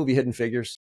ever see the movie Hidden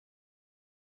Figures?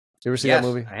 You ever see that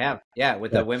movie? I have. Yeah.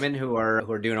 With the women who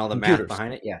are doing all the math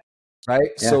behind it. Yeah.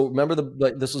 Right. Yeah. So remember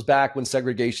this was back when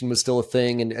segregation was still a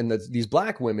thing. And these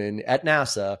black women at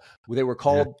NASA, they were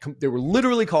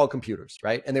literally called computers.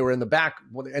 Right. And they were in the back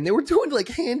and they were doing like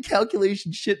hand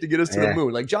calculation shit to get us to the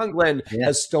moon. Like John Glenn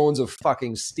has stones of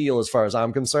fucking steel as far as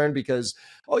I'm concerned, because,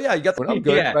 oh yeah, you got the, I'm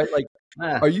good. Yeah. Right. Like,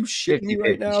 are you shitting me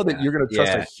right now that you're going to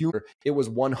trust a human? It was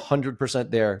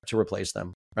 100% there to replace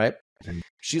them. Right.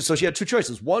 She had 2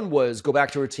 choices. One was go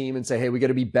back to her team and say, hey, we got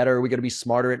to be better. We got to be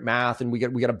smarter at math, and we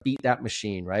got to beat that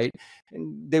machine. Right.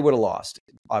 And they would have lost,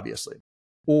 obviously.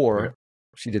 Or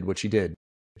she did what she did.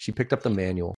 She picked up the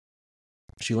manual.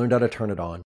 She learned how to turn it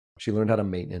on. She learned how to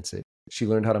maintenance it. She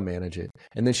learned how to manage it.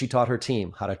 And then she taught her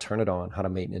team how to turn it on, how to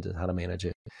maintenance it, how to manage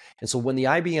it. And so when the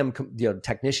IBM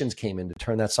technicians came in to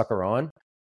turn that sucker on,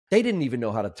 they didn't even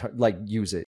know how to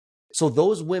use it. So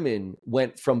those women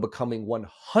went from becoming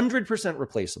 100%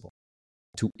 replaceable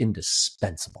to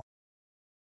indispensable.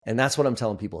 And that's what I'm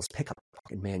telling people is pick up a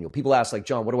fucking manual. People ask like,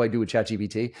 John, what do I do with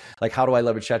ChatGPT? Like, how do I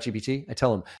leverage ChatGPT? I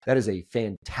tell them that is a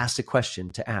fantastic question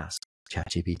to ask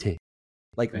ChatGPT.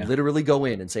 Literally go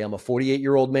in and say, I'm a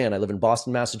 48-year-old man. I live in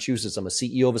Boston, Massachusetts. I'm a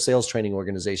CEO of a sales training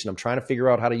organization. I'm trying to figure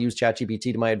out how to use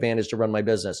ChatGPT to my advantage to run my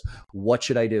business. What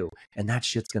should I do? And that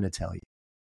shit's going to tell you.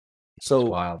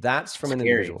 So that's from an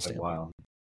individual standpoint.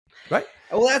 Right?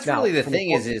 Well, that's really the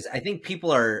thing is I think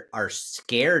people are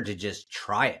scared to just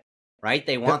try it, right?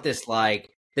 They want this, like,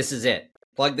 this is it.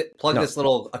 Plug this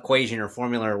little equation or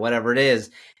formula or whatever it is.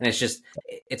 And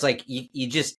it's like, you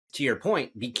just, to your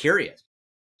point, be curious,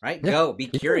 right? Yeah. Go be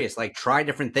curious, like try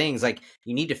different things. Like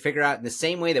you need to figure out in the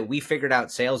same way that we figured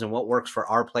out sales and what works for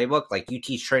our playbook. Like you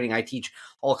teach trading, I teach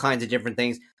all kinds of different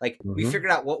things. Like we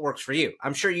figured out what works for you.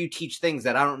 I'm sure you teach things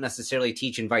that I don't necessarily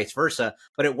teach and vice versa,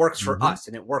 but it works for us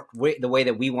and it worked the way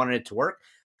that we wanted it to work.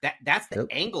 That's the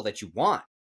angle that you want,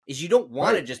 is you don't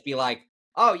want to just be like,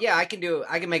 oh yeah, I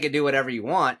can make it do whatever you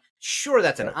want. Sure,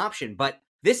 that's an option, but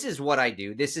this is what I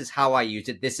do. This is how I use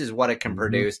it. This is what it can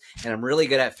produce. And I'm really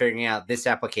good at figuring out this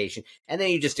application. And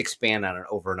then you just expand on it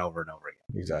over and over and over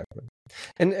again. Exactly.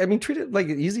 And I mean, treat it like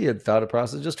easy thought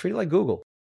process. Just treat it like Google.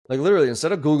 Like literally,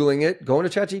 instead of Googling it, go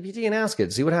into ChatGPT and ask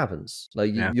it, see what happens.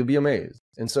 Like you'll be amazed.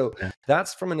 And so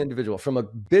that's from an individual. From a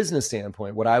business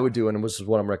standpoint, what I would do, and this is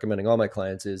what I'm recommending all my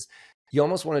clients, is you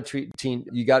almost want to treat team.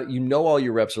 All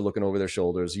your reps are looking over their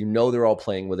shoulders. They're all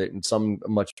playing with it, and some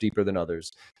much deeper than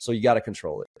others. So you got to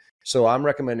control it. So I'm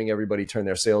recommending everybody turn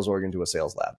their sales org into a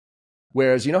sales lab.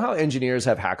 Whereas, you know how engineers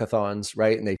have hackathons,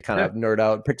 right? And they kind of nerd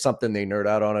out, pick something, they nerd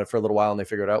out on it for a little while and they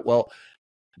figure it out. Well,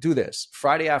 do this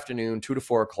Friday afternoon, 2 to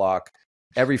 4 o'clock.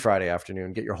 every Friday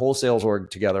afternoon. Get your whole sales org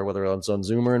together, whether it's on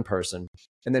Zoom or in person,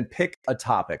 and then pick a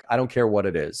topic. I don't care what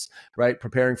it is, right?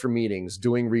 Preparing for meetings,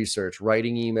 doing research,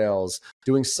 writing emails,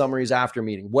 doing summaries after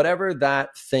meeting, whatever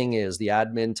that thing is, the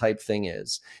admin type thing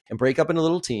is, and break up into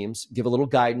little teams, give a little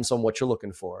guidance on what you're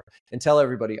looking for, and tell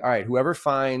everybody, all right, whoever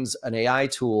finds an AI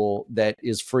tool that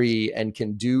is free and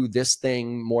can do this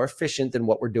thing more efficient than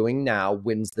what we're doing now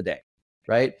wins the day,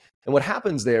 right? And what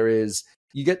happens there is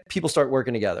you get people start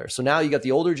working together. So now you got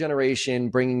the older generation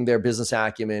bringing their business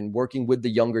acumen, working with the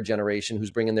younger generation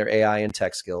who's bringing their AI and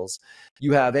tech skills.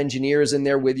 You have engineers in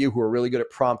there with you who are really good at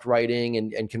prompt writing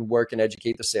and can work and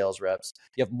educate the sales reps.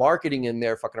 You have marketing in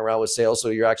there fucking around with sales. So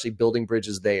you're actually building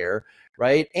bridges there,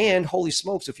 right? And holy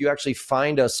smokes, if you actually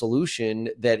find a solution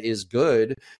that is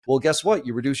good, well, guess what?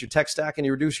 You reduce your tech stack and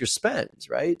you reduce your spends,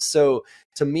 right? So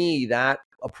to me, that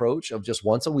approach of just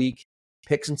once a week,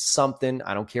 picking something,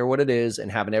 I don't care what it is,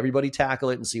 and having everybody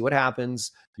tackle it and see what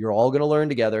happens. You're all going to learn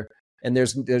together. And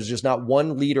there's just not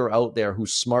one leader out there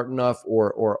who's smart enough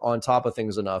or on top of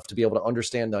things enough to be able to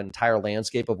understand the entire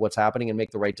landscape of what's happening and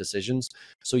make the right decisions.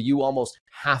 So you almost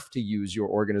have to use your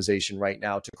organization right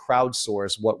now to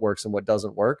crowdsource what works and what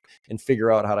doesn't work and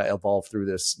figure out how to evolve through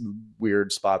this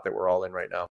weird spot that we're all in right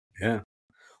now. Yeah.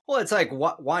 Well, it's like,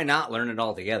 why not learn it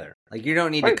all together? Like, you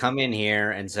don't need to come in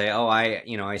here and say, oh,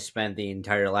 I spent the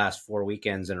entire last 4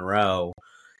 weekends in a row,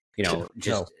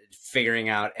 just figuring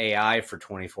out AI for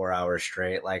 24 hours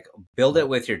straight. Like, build it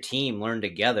with your team, learn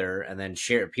together, and then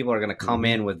share. People are going to come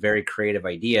in with very creative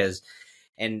ideas.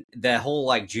 And the whole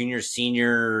like junior,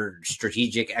 senior,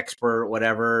 strategic expert,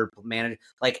 whatever, manager,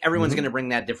 like everyone's going to bring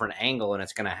that different angle, and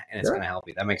it's going to help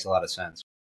you. That makes a lot of sense.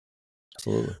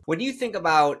 Absolutely. What do you think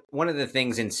about one of the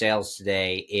things in sales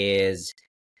today is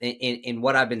in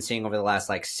what I've been seeing over the last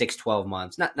like 6-12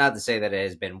 months, not to say that it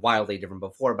has been wildly different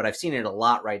before, but I've seen it a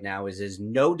lot right now is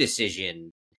no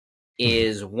decision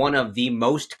is one of the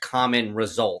most common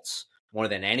results more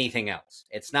than anything else.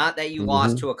 It's not that you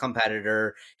lost to a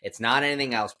competitor. It's not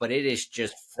anything else, but it is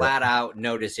just flat out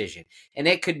no decision. And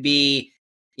it could be,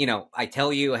 I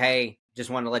tell you, hey, just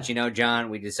want to let you know, John,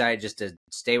 we decided just to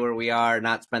stay where we are,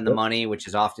 not spend the money, which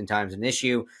is oftentimes an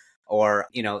issue. Or,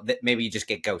 maybe you just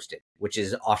get ghosted, which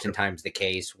is oftentimes the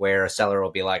case where a seller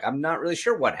will be like, I'm not really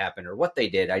sure what happened or what they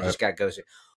did. I just got ghosted.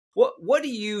 What do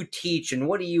you teach and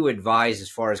what do you advise as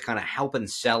far as kind of helping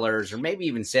sellers or maybe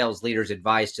even sales leaders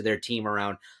advise to their team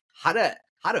around how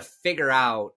to figure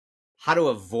out how to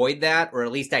avoid that or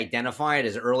at least identify it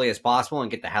as early as possible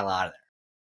and get the hell out of there?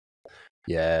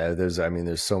 Yeah, there's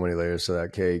so many layers to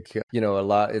that cake. A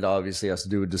lot, it obviously has to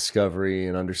do with discovery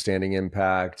and understanding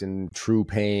impact and true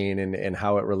pain and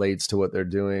how it relates to what they're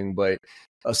doing. But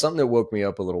something that woke me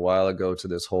up a little while ago to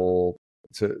this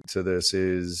this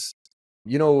is,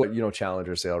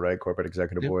 Challenger sale, right? Corporate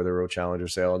executive board, they wrote Challenger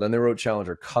sale. And then they wrote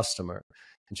Challenger customer.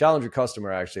 And Challenger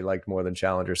customer I actually liked more than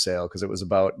Challenger sale because it was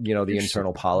about, the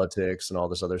internal politics and all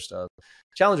this other stuff.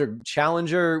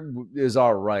 Challenger is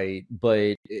all right,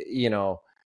 but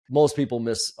most people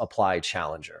misapply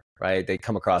Challenger, right? They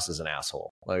come across as an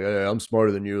asshole. Like, hey, I'm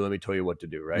smarter than you. Let me tell you what to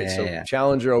do, right?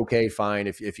 Challenger, okay, fine.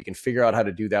 If you can figure out how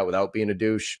to do that without being a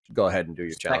douche, go ahead and do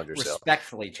your Challenger sale.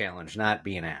 Respectfully challenge, not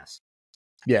be an ass.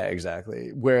 Yeah, exactly.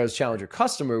 Whereas Challenger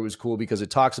customer was cool because it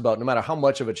talks about no matter how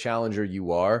much of a challenger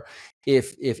you are,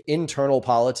 if internal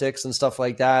politics and stuff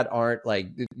like that aren't like,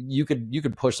 you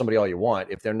could push somebody all you want.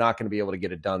 If they're not going to be able to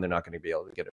get it done, they're not going to be able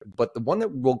to get it. But the one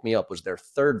that woke me up was their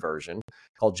third version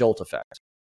called Jolt Effect.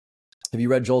 Have you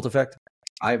read Jolt Effect?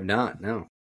 I have not, no.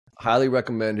 Highly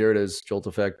recommend. Here it is, Jolt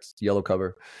Effect, yellow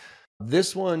cover.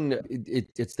 This one,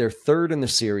 it's their third in the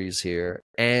series here.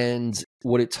 And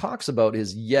what it talks about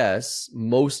is, yes,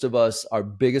 most of us, our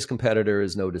biggest competitor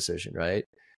is no decision, right?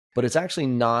 But it's actually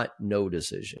not no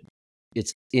decision.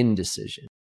 It's indecision.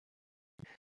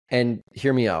 And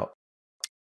hear me out.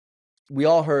 We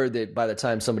all heard that by the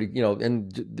time somebody, and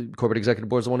the corporate executive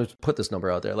board is the one who put this number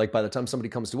out there. Like by the time somebody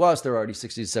comes to us, they're already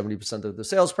 60 to 70% of the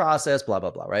sales process, blah,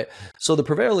 blah, blah, right? So the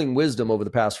prevailing wisdom over the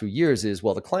past few years is,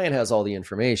 well, the client has all the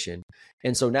information.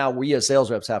 And so now we as sales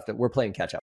reps we're playing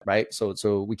catch up, right?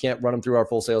 So we can't run them through our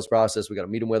full sales process. We got to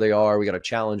meet them where they are. We got to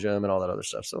challenge them and all that other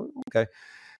stuff. So, okay.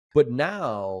 But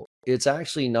now it's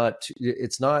actually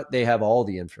it's not they have all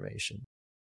the information,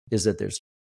 is that there's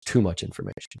too much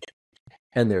information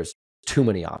and there's too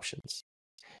many options.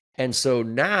 And so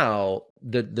now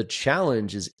the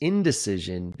challenge is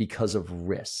indecision because of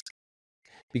risk,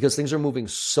 because things are moving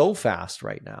so fast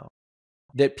right now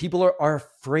that people are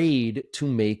afraid to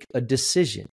make a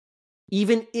decision.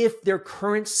 even if their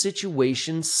current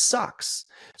situation sucks.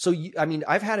 So,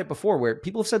 I've had it before where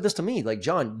people have said this to me, like,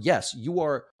 John, yes, you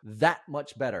are that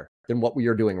much better than what we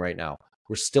are doing right now.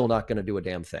 We're still not going to do a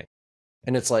damn thing.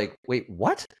 And it's like, wait,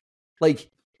 what? Like,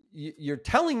 you're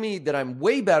telling me that I'm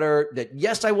way better, that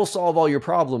yes, I will solve all your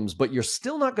problems, but you're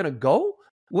still not going to go?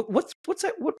 What's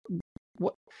that?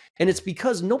 What? And it's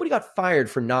because nobody got fired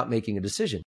for not making a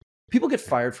decision. People get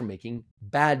fired for making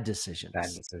bad decisions.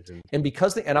 And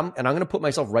because I'm going to put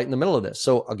myself right in the middle of this.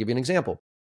 So I'll give you an example.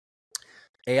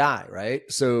 AI, right?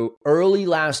 So early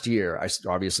last year, I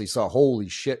obviously saw, holy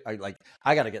shit, I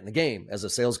got to get in the game as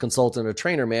a sales consultant or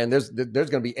trainer, man. There's going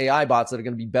to be AI bots that are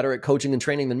going to be better at coaching and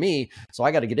training than me. So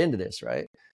I got to get into this, right?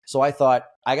 So I thought,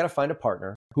 I got to find a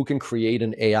partner who can create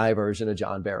an AI version of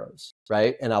John Barrows,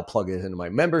 right? And I'll plug it into my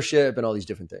membership and all these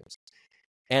different things.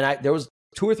 And there was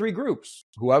 2 or 3 groups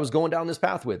who I was going down this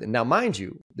path with. And now, mind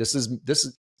you, this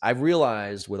is I've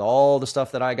realized with all the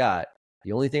stuff that I got,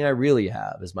 the only thing I really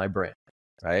have is my brand.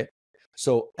 Right.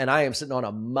 So, and I am sitting on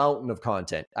a mountain of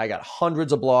content. I got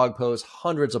hundreds of blog posts,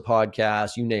 hundreds of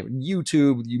podcasts, you name it,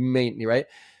 YouTube, you made me, right?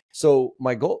 So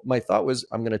my thought was,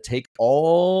 I'm going to take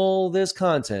all this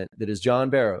content that is John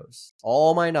Barrows,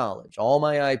 all my knowledge, all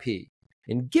my IP,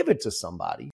 and give it to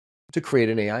somebody to create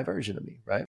an AI version of me.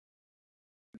 Right.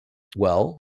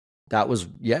 Well, that was,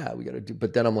 we got to do,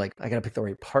 but then I'm like, I got to pick the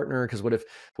right partner. Cause what if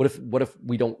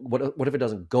it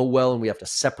doesn't go well and we have to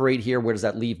separate here? Where does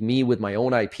that leave me with my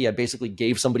own IP? I basically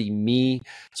gave somebody me.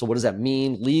 So what does that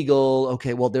mean? Legal.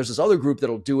 Okay. Well, there's this other group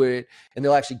that'll do it and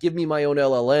they'll actually give me my own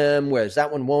LLM, whereas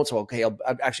that one won't. So, okay, I'll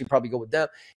actually probably go with them.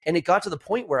 And it got to the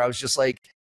point where I was just like,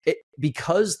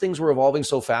 because things were evolving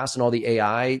so fast and all the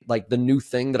AI, like the new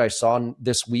thing that I saw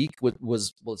this week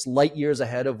was light years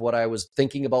ahead of what I was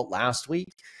thinking about last week.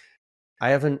 I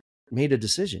haven't made a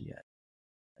decision yet.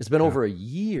 It's been over a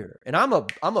year, and I'm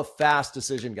a fast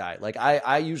decision guy. Like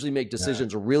I usually make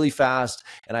decisions really fast,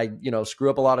 and I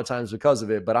screw up a lot of times because of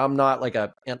it. But I'm not like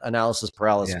an analysis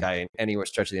paralysis guy in anywhere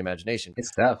stretch of the imagination. It's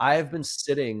tough. I have been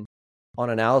sitting on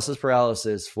analysis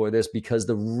paralysis for this because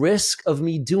the risk of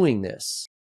me doing this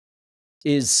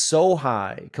is so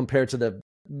high compared to the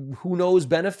who knows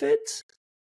benefit,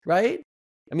 right?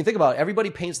 I mean, think about it. Everybody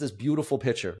paints this beautiful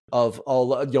picture of,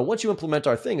 once you implement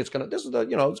our thing, it's going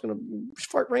to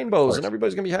fart rainbows and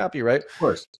everybody's going to be happy, right? Of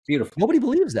course. It's beautiful. Nobody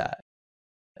believes that.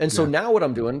 And so now what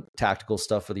I'm doing, tactical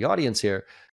stuff for the audience here,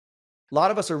 a lot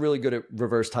of us are really good at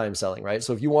reverse time selling, right?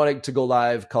 So if you wanted to go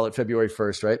live, call it February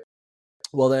 1st, right?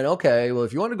 Well, then, okay, well,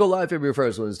 if you want to go live February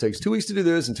 1st, well, it takes 2 weeks to do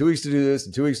this and 2 weeks to do this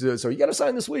and 2 weeks to do it. So you got to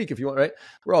sign this week if you want, right?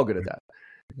 We're all good at that.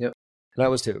 Yep. And I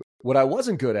was too. What I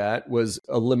wasn't good at was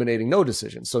eliminating no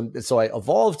decisions. So I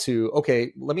evolved to,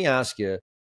 okay, let me ask you,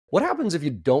 what happens if you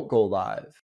don't go live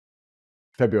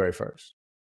February 1st?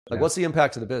 Like, what's the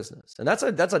impact to the business? And that's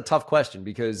a tough question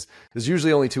because there's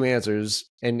usually only 2 answers,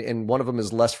 and one of them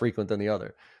is less frequent than the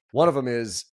other. One of them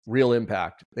is real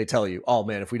impact. They tell you, oh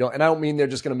man, if we don't, and I don't mean they're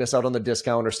just going to miss out on the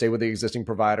discount or stay with the existing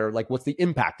provider. Like, what's the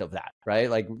impact of that, right?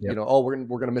 Like, we're going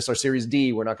to miss our Series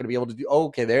D. We're not going to be able to do.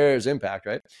 Okay, there's impact,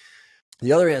 right?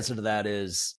 The other answer to that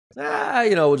is,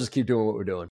 we'll just keep doing what we're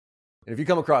doing. And if you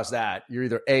come across that, you're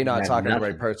either A, not talking to the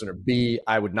right person, or B,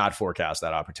 I would not forecast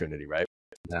that opportunity, right?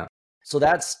 Yeah. So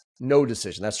that's no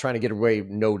decision. That's trying to get away with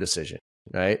no decision,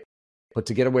 right? But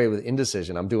to get away with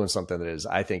indecision, I'm doing something that is,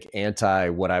 I think, anti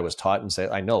what I was taught in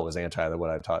sales. I know it was anti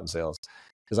what I've taught in sales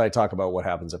because I talk about what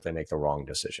happens if they make the wrong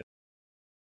decision.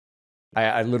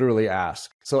 I literally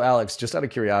ask. So Alex, just out of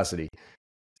curiosity,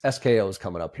 SKO is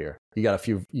coming up here. You got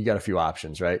a few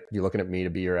options, right? You're looking at me to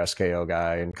be your SKO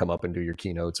guy and come up and do your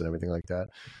keynotes and everything like that.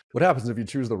 What happens if you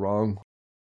choose the wrong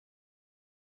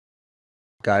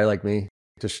guy like me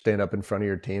to stand up in front of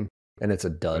your team and it's a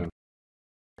dud?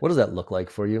 What does that look like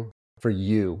for you? For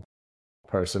you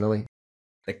personally?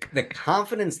 The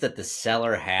confidence that the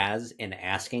seller has in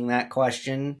asking that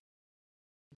question,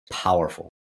 powerful.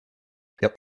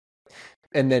 Yep.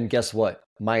 And then guess what?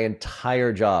 My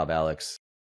entire job, Alex,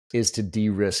 is to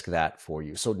de-risk that for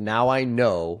you. So now I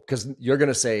know, because you're going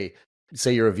to say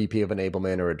you're a VP of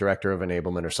enablement or a director of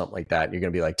enablement or something like that. And you're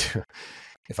going to be like,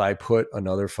 if I put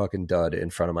another fucking dud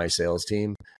in front of my sales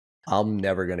team, I'm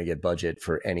never going to get budget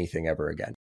for anything ever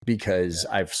again because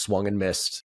I've swung and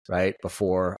missed, right?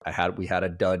 Before we had a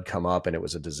dud come up and it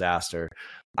was a disaster.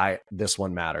 This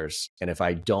one matters. And if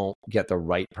I don't get the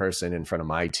right person in front of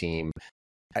my team,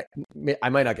 I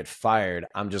might not get fired.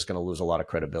 I'm just going to lose a lot of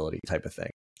credibility type of thing.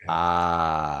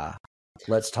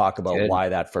 Let's talk about why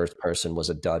that first person was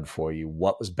a dud for you.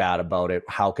 What was bad about it?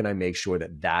 How can I make sure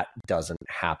that doesn't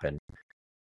happen?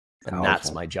 And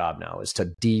that's my job now, is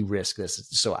to de-risk this.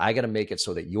 So I got to make it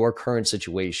so that your current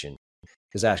situation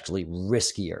is actually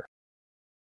riskier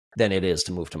than it is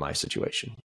to move to my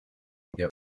situation. Yep.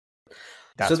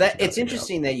 That's so what you that gotta it's figure out.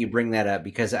 interesting that you bring that up,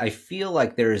 because I feel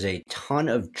like there's a ton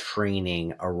of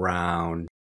training around,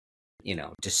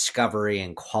 discovery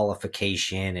and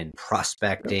qualification and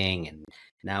prospecting, and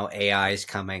now AI is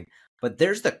coming. But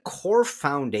there's the core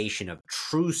foundation of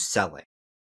true selling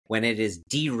when it is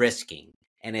de-risking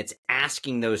and it's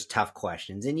asking those tough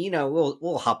questions. And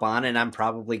we'll hop on, and I'm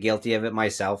probably guilty of it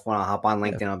myself. When I'll hop on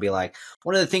LinkedIn, I'll be like,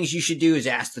 one of the things you should do is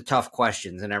ask the tough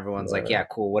questions, and everyone's like, yeah,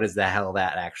 cool, what does the hell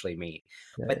that actually mean?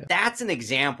 But that's an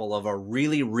example of a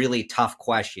really, really tough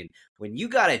question, when you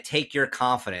got to take your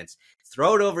confidence,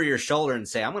 throw it over your shoulder, and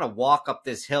say, I'm going to walk up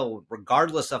this hill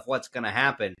regardless of what's going to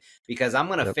happen, because I'm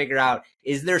going to figure out,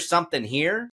 is there something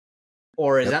here,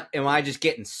 or am I just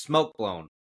getting smoke blown?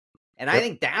 And I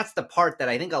think that's the part that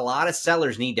I think a lot of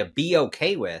sellers need to be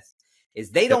okay with,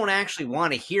 is they don't actually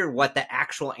want to hear what the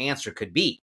actual answer could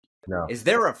be. No. Is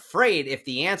they're afraid if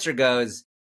the answer goes,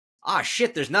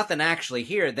 shit, there's nothing actually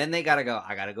here, then they got to go,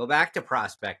 I got to go back to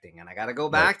prospecting, and I got to go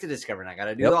back to discovery, and I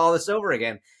got to do all this over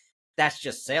again. That's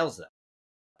just sales, though.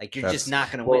 Like, you're just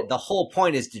not going to win. The whole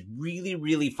point is to really,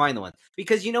 really find the one.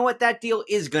 Because you know what? That deal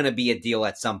is going to be a deal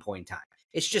at some point in time.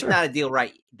 It's just not a deal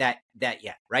that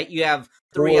yet, right? You have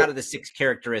 3 out of the 6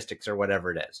 characteristics or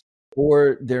whatever it is.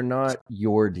 Or they're not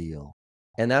your deal.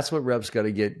 And that's what reps got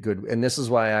to get good. And this is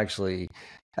why actually,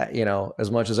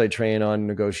 as much as I train on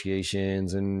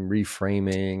negotiations and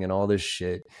reframing and all this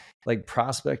shit, like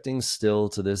prospecting still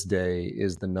to this day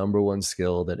is the number one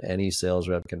skill that any sales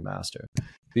rep can master,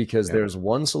 because there's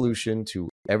one solution to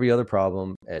every other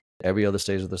problem at every other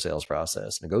stage of the sales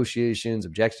process. Negotiations,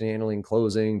 objection handling,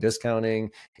 closing, discounting,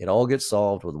 it all gets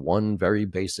solved with one very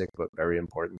basic but very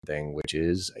important thing, which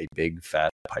is a big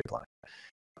fat pipeline.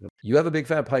 You have a big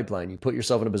fat pipeline. You put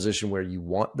yourself in a position where you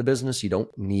want the business, you don't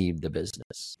need the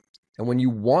business. And when you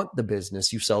want the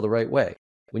business, you sell the right way.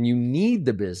 When you need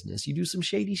the business, you do some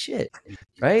shady shit,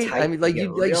 right? Tight, I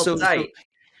mean,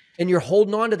 and you're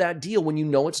holding on to that deal when you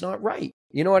know it's not right.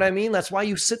 You know what I mean? That's why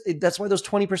those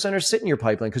 20% sit in your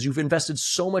pipeline, because you've invested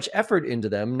so much effort into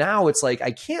them. Now it's like,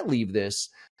 I can't leave this,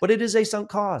 but it is a sunk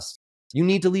cost. You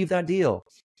need to leave that deal.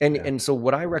 And so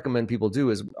what I recommend people do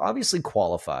is obviously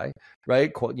qualify,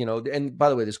 right? And by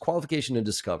the way, there's qualification and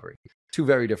discovery, 2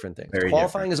 very different things.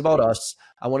 Qualifying is about us.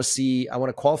 I want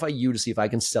to qualify you to see if I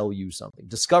can sell you something.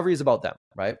 Discovery is about them,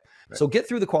 right? So get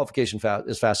through the qualification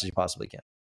as fast as you possibly can.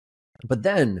 But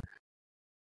then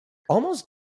almost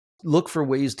look for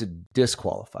ways to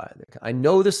disqualify. I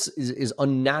know this is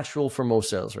unnatural for most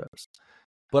sales reps,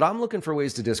 but I'm looking for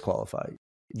ways to disqualify.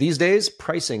 These days,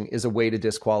 pricing is a way to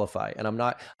disqualify. And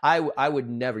I would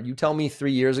never, you tell me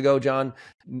 3 years ago, John,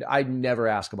 I'd never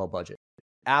ask about budget.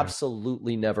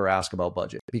 Absolutely never ask about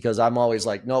budget, because I'm always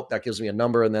like, nope, that gives me a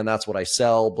number, and then that's what I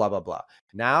sell, blah, blah, blah.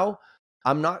 Now,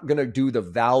 I'm not going to do the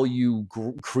value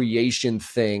creation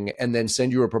thing and then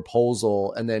send you a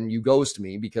proposal and then you ghost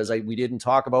me because we didn't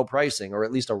talk about pricing, or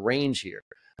at least a range here.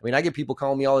 I mean, I get people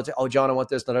calling me all the time, oh, John, I want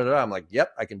this, da, da, da. I'm like,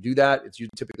 yep, I can do that. It's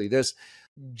typically this.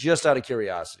 Just out of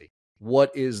curiosity,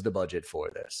 what is the budget for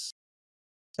this?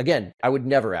 Again, I would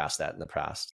never ask that in the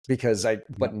past,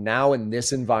 but now in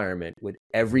this environment, with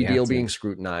every deal being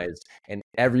scrutinized and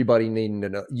everybody needing to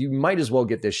know, you might as well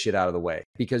get this shit out of the way,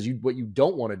 because what you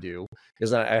don't want to do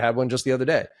is, I had one just the other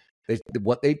day.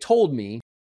 What they told me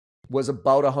was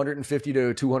about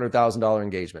 $150,000 to $200,000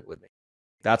 engagement with me.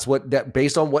 That's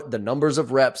based on what the numbers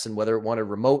of reps and whether it wanted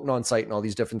remote and on-site and all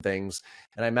these different things.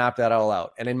 And I mapped that all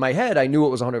out. And in my head, I knew it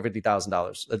was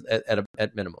 $150,000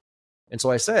 at minimum. And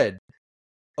so I said,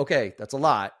 okay, that's a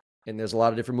lot. And there's a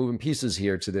lot of different moving pieces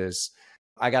here to this.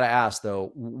 I got to ask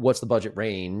though, what's the budget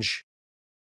range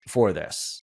for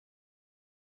this?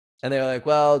 And they're like,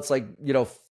 well, it's like,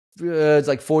 it's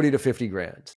like 40 to 50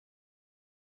 grand.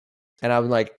 And I'm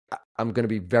like, I'm going to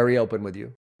be very open with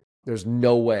you. There's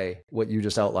no way what you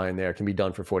just outlined there can be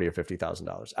done for $40,000 or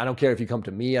 $50,000. I don't care if you come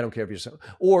to me. I don't care if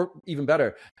or even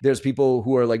better, there's people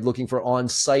who are like looking for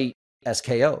on-site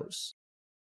SKOs.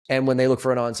 And when they look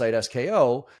for an on-site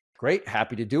SKO, great,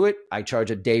 happy to do it. I charge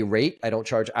a day rate. I don't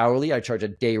charge hourly. I charge a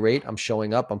day rate. I'm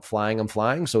showing up, I'm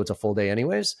flying. So it's a full day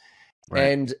anyways. Right.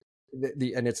 And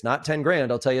and it's not 10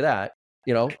 grand. I'll tell you that,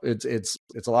 it's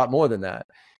a lot more than that.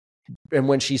 And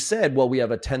when she said, well, we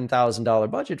have a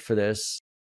 $10,000 budget for this,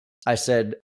 I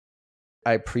said,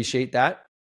 I appreciate that.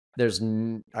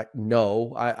 I'm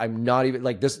not even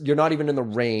like this. You're not even in the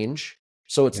range.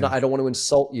 So it's not, I don't want to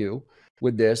insult you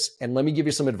with this. And let me give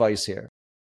you some advice here.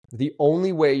 The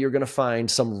only way you're going to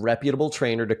find some reputable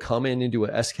trainer to come in and do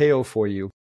a SKO for you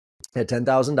at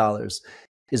 $10,000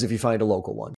 is if you find a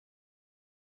local one.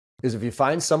 is if you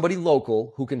find somebody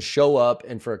local who can show up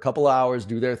and for a couple hours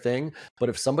do their thing. But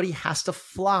if somebody has to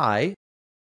fly,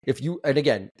 and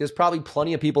again, there's probably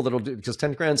plenty of people that'll do, because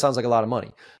 10 grand sounds like a lot of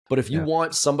money. But if you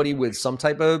want somebody with some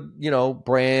type of,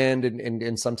 brand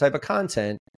and some type of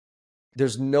content,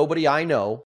 there's nobody I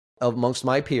know amongst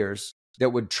my peers that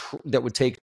would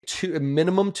take a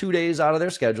minimum 2 days out of their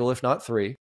schedule, if not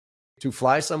 3, to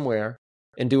fly somewhere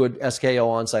and do an SKO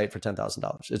on site for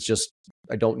 $10,000. It's just,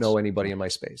 I don't know anybody in my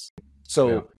space.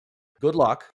 So good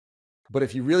luck. But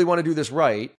if you really want to do this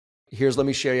right, let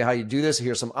me show you how you do this.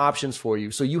 Here's some options for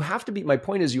you. So my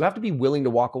point is, you have to be willing to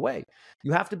walk away.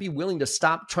 You have to be willing to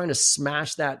stop trying to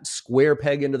smash that square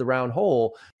peg into the round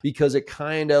hole because it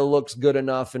kind of looks good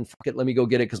enough and fuck it, let me go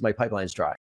get it because my pipeline's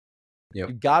dry. Yep.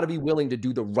 You got to be willing to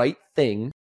do the right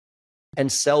thing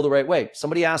and sell the right way.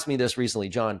 Somebody asked me this recently,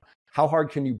 John, how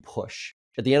hard can you push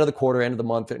at the end of the quarter, end of the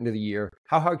month, end of the year?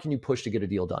 How hard can you push to get a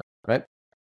deal done, right?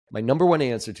 My number one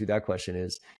answer to that question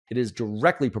is, it is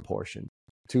directly proportional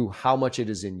to how much it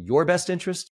is in your best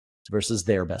interest versus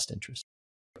their best interest.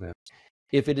 Yeah.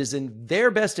 If it is in their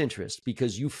best interest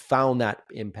because you found that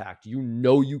impact,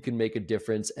 you can make a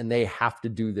difference and they have to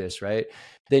do this, right?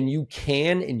 Then you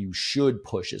can and you should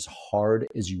push as hard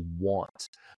as you want.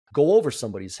 Go over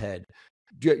somebody's head,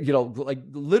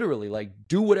 literally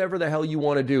do whatever the hell you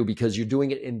want to do because you're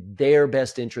doing it in their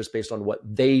best interest based on what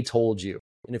they told you.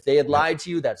 And if they had lied to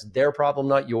you, that's their problem,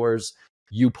 not yours.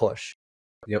 You push.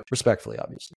 Yep. Respectfully,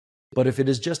 obviously. But if it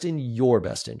is just in your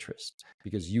best interest,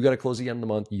 because you got to close the end of the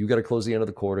month, you got to close the end of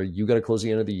the quarter, you got to close the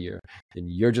end of the year, then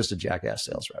you're just a jackass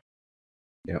sales rep.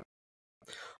 Yeah.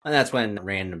 And that's when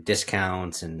random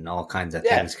discounts and all kinds of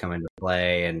things come into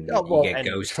play, and you get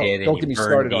ghosted and you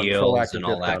burn deals and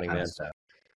all that kind of stuff.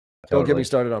 Totally. Don't get me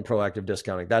started on proactive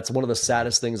discounting. That's one of the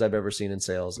saddest things I've ever seen in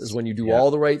sales is when you do all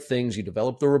the right things, you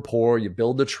develop the rapport, you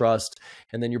build the trust,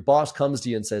 and then your boss comes to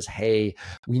you and says, hey,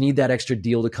 we need that extra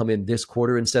deal to come in this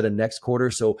quarter instead of next quarter.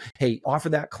 So, hey, offer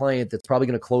that client that's probably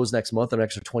going to close next month an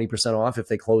extra 20% off if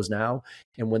they close now.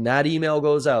 And when that email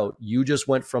goes out, you just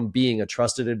went from being a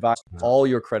trusted advisor, all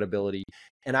your credibility.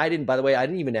 And I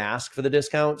didn't even ask for the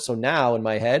discount. So now in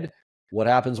my head, what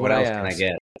happens when I ask? What else can I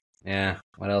get? Yeah.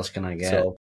 What else can I get?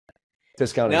 So,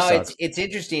 discounting sucks. It's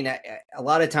interesting. A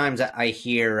lot of times I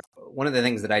hear, one of the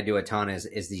things that I do a ton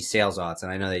is these sales audits.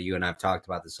 And I know that you and I have talked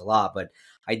about this a lot, but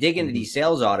I dig into these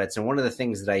sales audits. And one of the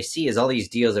things that I see is all these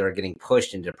deals that are getting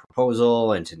pushed into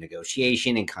proposal, into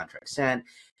negotiation and contract sent.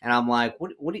 And I'm like,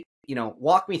 what do you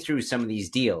walk me through some of these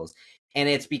deals. And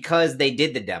it's because they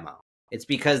did the demo. It's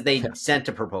because they sent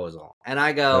a proposal. And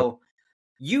I go,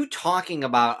 you talking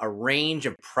about a range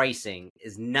of pricing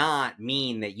does not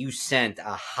mean that you sent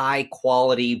a high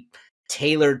quality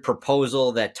tailored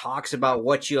proposal that talks about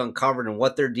what you uncovered and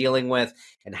what they're dealing with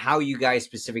and how you guys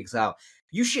specifics out.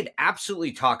 You should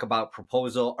absolutely talk about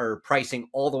proposal or pricing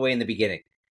all the way in the beginning.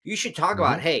 You should talk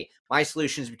about, hey, my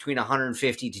solution is between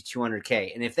 150 to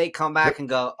 200K. And if they come back and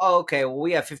go, oh, okay, well,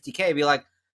 we have 50K, be like,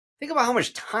 think about how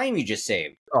much time you just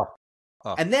saved.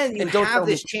 And then you have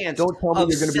this chance of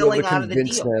selling out of the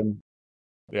deal. Them.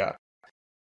 Yeah.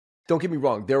 Don't get me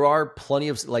wrong. There are plenty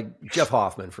of, like Jeff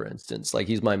Hoffman, for instance, like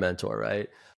he's my mentor, right?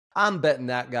 I'm betting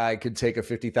that guy could take a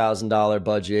 $50,000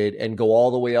 budget and go all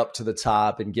the way up to the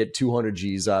top and get 200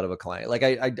 G's out of a client. Like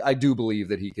I do believe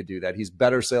that he could do that. He's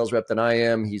better sales rep than I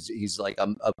am. He's like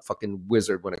a fucking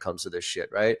wizard when it comes to this shit,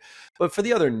 right? But for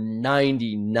the other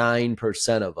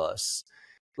 99% of us,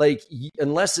 like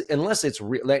unless it's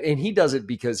real, and he does it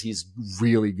because he's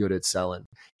really good at selling,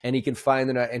 and he can find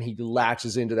and he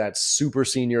latches into that super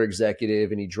senior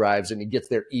executive, and he drives and he gets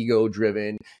their ego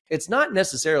driven. It's not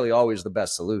necessarily always the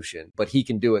best solution, but he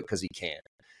can do it because he can.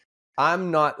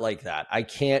 I'm not like that. I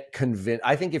can't convince.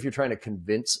 I think if you're trying to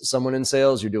convince someone in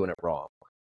sales, you're doing it wrong.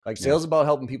 Like sales is about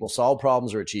helping people solve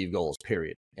problems or achieve goals,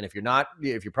 period. And if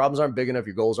your problems aren't big enough,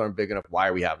 your goals aren't big enough, why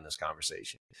are we having this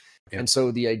conversation? Yeah. And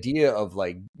so the idea of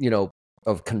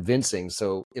of convincing.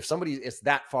 So if somebody is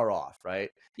that far off, right?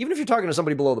 Even if you're talking to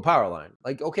somebody below the power line,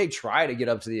 like, okay, try to get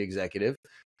up to the executive,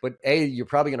 but you're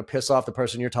probably going to piss off the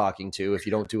person you're talking to if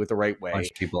you don't do it the right way.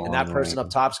 And that person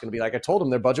up top is going to be like, I told them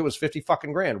their budget was 50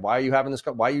 fucking grand. Why are you having this?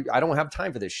 I don't have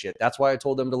time for this shit. That's why I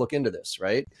told them to look into this.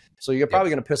 Right. So you're probably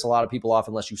going to piss a lot of people off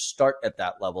unless you start at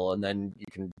that level, and then you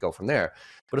can go from there.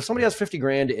 But if somebody has 50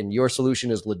 grand and your solution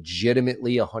is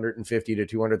legitimately $150,000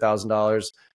 to $200,000,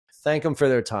 thank them for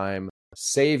their time.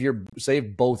 Save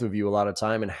both of you a lot of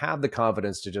time and have the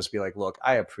confidence to just be like, look,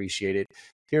 I appreciate it.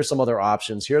 Here's some other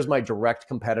options. Here's my direct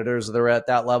competitors that are at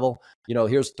that level.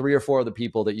 Here's 3 or 4 of the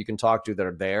people that you can talk to that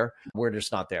are there. We're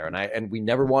just not there. And we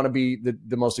never want to be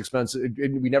the most expensive.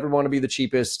 We never want to be the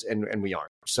cheapest, and we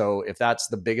aren't. So if that's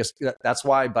the biggest, that's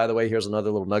why, by the way, here's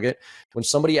another little nugget. When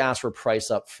somebody asks for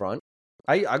price up front,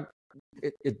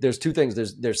 there's 2 things.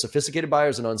 There's sophisticated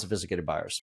buyers and unsophisticated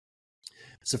buyers.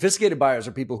 Sophisticated buyers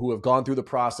are people who have gone through the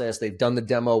process, they've done the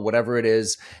demo, whatever it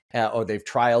is, or they've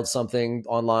trialed something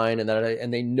online, and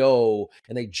they know,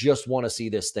 and they just want to see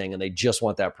this thing, and they just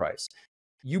want that price.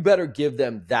 You better give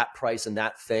them that price and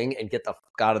that thing, and get the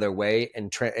fuck out of their way,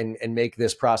 and make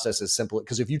this process as simple.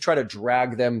 Because if you try to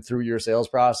drag them through your sales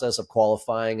process of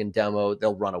qualifying and demo,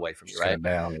 they'll run away from you, right?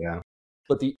 Yeah.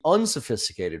 But the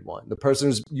unsophisticated one, the person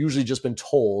who's usually just been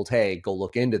told, hey, go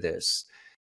look into this.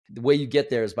 The way you get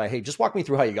there is by, hey, just walk me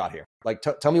through how you got here. Like,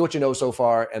 tell me what you know so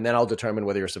far, and then I'll determine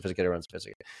whether you're sophisticated or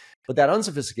unsophisticated. But that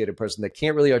unsophisticated person that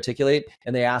can't really articulate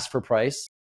and they ask for price,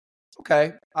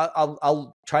 okay,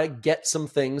 I'll try to get some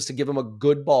things to give them a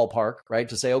good ballpark, right?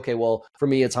 To say, okay, well, for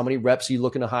me, it's how many reps are you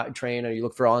looking to train? Are you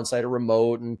looking for on-site or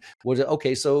remote? And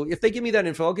okay, so if they give me that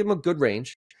info, I'll give them a good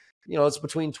range. It's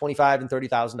between $25,000 and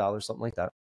 $30,000, something like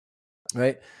that,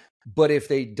 right? But if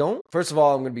they don't, first of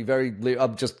all, I'm going to be I'll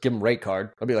just give them a rate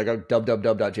card. I'll be like,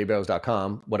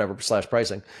 www.jbarrows.com, whatever,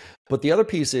 /pricing. But the other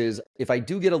piece is, if I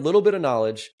do get a little bit of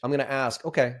knowledge, I'm going to ask,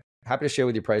 okay, happy to share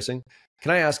with you pricing. Can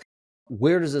I ask,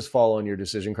 where does this fall on your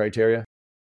decision criteria?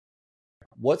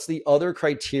 What's the other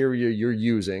criteria you're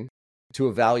using to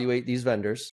evaluate these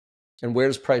vendors? And where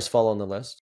does price fall on the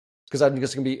list? Because I'm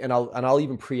just going to be, and I'll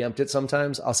even preempt it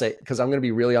sometimes. I'll say, because I'm going to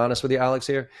be really honest with you, Alex,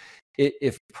 here.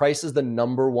 If price is the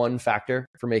number one factor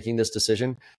for making this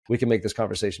decision, we can make this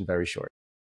conversation very short.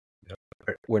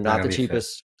 We're not the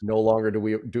cheapest. No longer do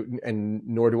we do, and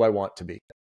nor do I want to be.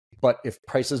 But if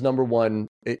price is number one,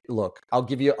 look, I'll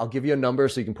give you a number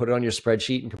so you can put it on your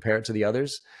spreadsheet and compare it to the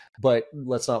others. But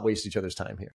let's not waste each other's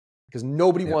time here, because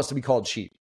nobody wants to be called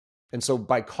cheap. And so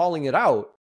by calling it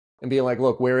out and being like,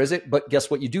 look, where is it? But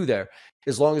guess what you do there?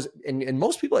 As long as, and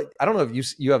most people, I don't know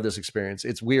if you have this experience.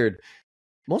 It's weird.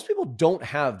 Most people don't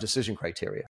have decision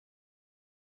criteria.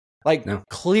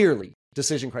 Clearly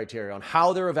decision criteria on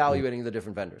how they're evaluating the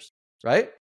different vendors,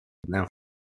 right? No.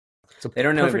 They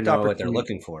don't even know what they're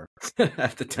looking for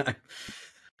at the time.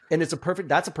 And that's a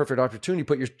perfect opportunity to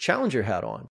put your challenger hat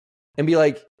on and be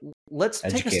like, let's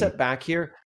take a step back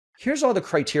here. Here's all the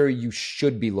criteria you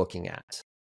should be looking at,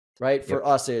 right? For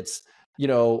us, it's,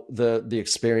 the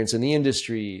experience in the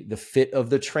industry, the fit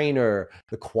of the trainer,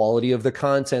 the quality of the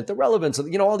content, the relevance of,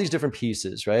 all these different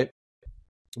pieces, right?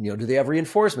 Do they have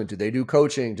reinforcement? Do they do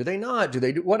coaching? Do they not? Do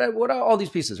they do what are all these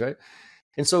pieces, right?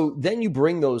 And so then you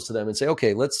bring those to them and say,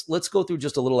 okay, let's go through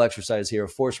just a little exercise here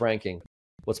of force ranking.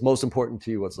 What's most important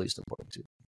to you? What's least important to you?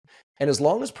 And as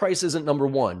long as price isn't number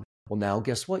one, well, now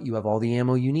guess what? You have all the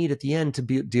ammo you need at the end to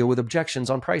deal with objections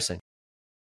on pricing.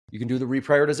 You can do the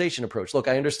reprioritization approach. Look,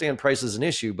 I understand price is an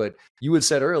issue, but you had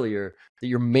said earlier that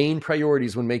your main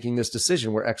priorities when making this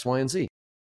decision were X, Y, and Z. Yeah.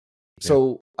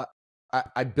 So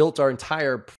I built our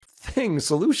entire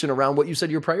solution around what you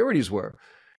said your priorities were.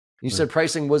 You said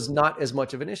pricing was not as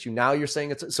much of an issue. Now you're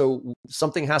saying so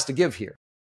something has to give here.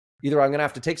 Either I'm going to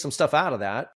have to take some stuff out of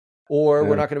that, or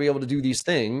we're not going to be able to do these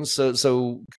things.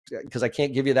 So because I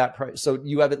can't give you that price. So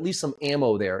you have at least some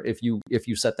ammo there if you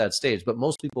set that stage. But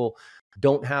most people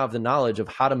don't have the knowledge of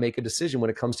how to make a decision when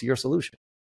it comes to your solution.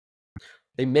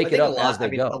 They make it up as they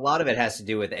go. A lot of it has to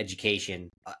do with education.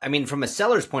 I mean, from a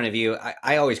seller's point of view,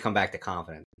 I always come back to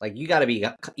confidence. Like you got to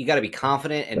be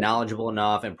confident and knowledgeable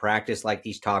enough and practice like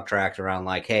these talk tracks around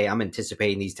like, hey, I'm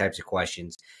anticipating these types of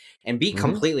questions, and be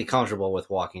completely comfortable with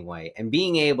walking away and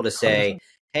being able to say,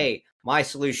 hey, my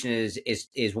solution is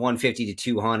 150 to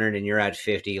 200 and you're at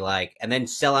 50, and then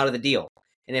sell out of the deal.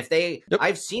 And if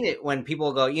I've seen it when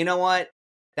people go, you know what?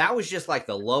 That was just like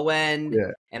the low end,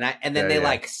 and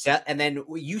then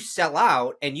you sell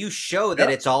out and you show that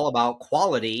it's all about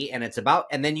quality and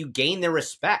and then you gain their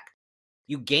respect,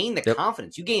 you gain the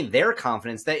confidence, you gain their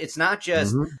confidence that it's not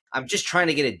just I'm just trying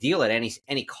to get a deal at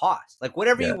any cost. Like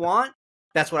whatever you want,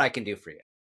 that's what I can do for you.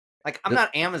 Like I'm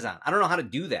not Amazon. I don't know how to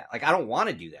do that. Like I don't want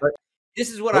to do that. Right. This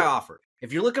is what I offer.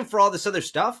 If you're looking for all this other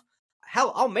stuff,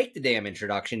 hell, I'll make the damn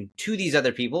introduction to these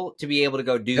other people to be able to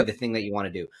go do the thing that you want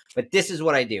to do. But this is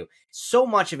what I do. So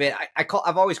much of it,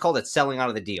 I've always called it selling out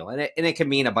of the deal, and it can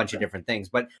mean a bunch of different things.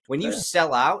 But when you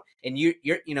sell out and you're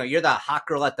the hot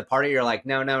girl at the party, you're like,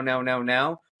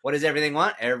 no. What does everything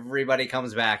want? Everybody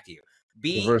comes back to you.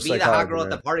 Be the hot girl at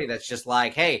the party that's just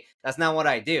like, hey, that's not what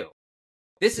I do.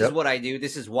 This is what I do.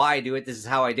 This is why I do it. This is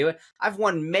how I do it. I've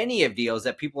won many of deals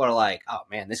that people are like, oh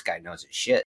man, this guy knows his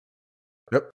shit.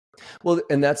 Yep. Well,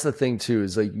 and that's the thing too,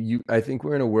 is like I think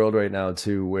we're in a world right now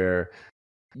too where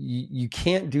you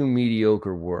can't do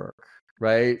mediocre work,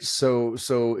 right? So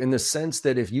in the sense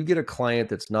that if you get a client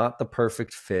that's not the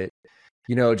perfect fit,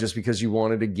 just because you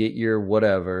wanted to get your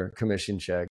whatever commission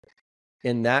check,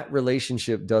 and that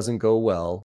relationship doesn't go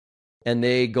well, and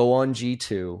they go on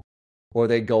G2 or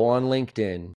they go on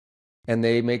LinkedIn and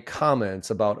they make comments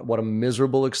about what a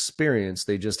miserable experience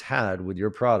they just had with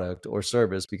your product or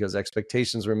service because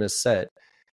expectations were misset,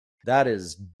 that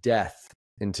is death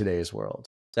in today's world.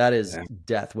 That is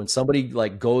death. When somebody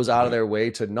like goes out of their way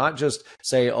to not just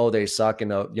say, oh, they suck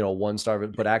and one star,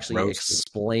 but actually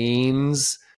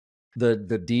explains the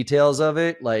details of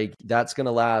it, like that's going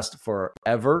to last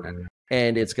forever.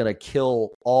 And it's going to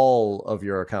kill all of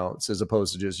your accounts as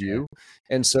opposed to just you.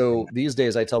 And so these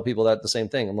days I tell people that the same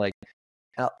thing. I'm like,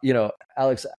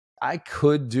 Alex, I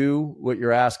could do what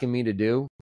you're asking me to do.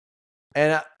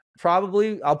 And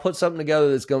probably I'll put something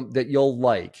together that you'll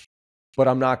like, but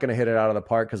I'm not going to hit it out of the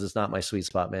park because it's not my sweet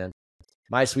spot, man.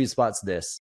 My sweet spot's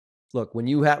this. Look, when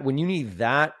you need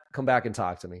that, come back and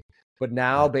talk to me. But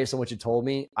now, based on what you told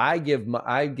me, I give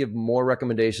more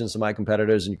recommendations to my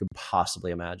competitors than you could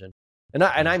possibly imagine. And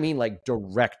I mean like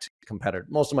direct competitor.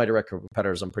 Most of my direct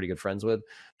competitors I'm pretty good friends with.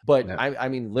 But I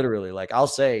mean literally, like I'll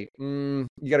say, you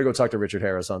got to go talk to Richard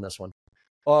Harris on this one.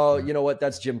 Oh, you know what?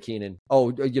 That's Jim Keenan.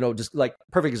 Oh, just like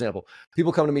perfect example.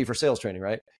 People come to me for sales training,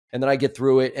 right? And then I get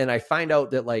through it and I find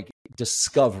out that like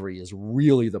discovery is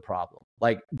really the problem.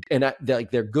 Like, and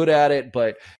they're good at it,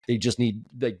 but they just need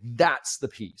like, that's the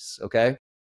piece. Okay.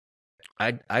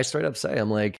 I straight up say, I'm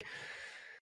like,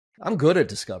 I'm good at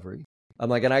discovery. I'm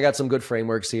like, and I got some good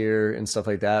frameworks here and stuff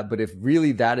like that. But if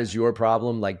really that is your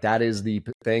problem, like that is the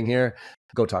thing here,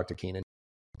 go talk to Keenan.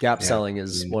 Gap selling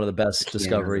is one of the best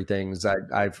discovery things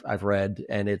I've read,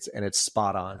 and it's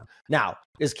spot on. Now,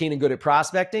 is Keenan good at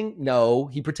prospecting? No,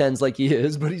 he pretends like he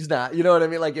is, but he's not. You know what I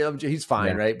mean? Like he's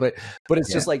fine, right? But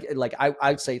it's just like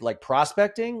I'd say like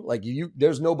prospecting, like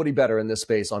there's nobody better in this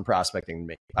space on prospecting than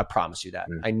me. I promise you that.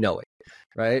 I know it,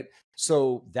 right?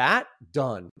 So that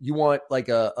done. You want like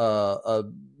a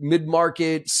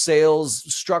mid-market sales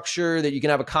structure that you can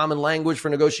have a common language for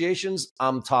negotiations?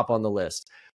 I'm top on the list.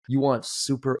 You want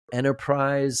super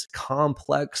enterprise,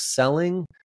 complex selling?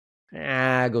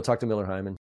 Go talk to Miller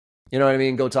Hyman. You know what I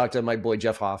mean? Go talk to my boy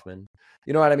Jeff Hoffman.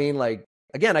 You know what I mean? Like,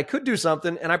 again, I could do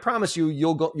something, and I promise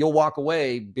you'll walk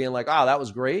away being like, oh, that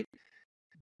was great,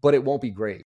 but it won't be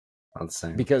great.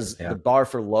 Because the bar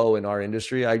for low in our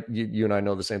industry, you and I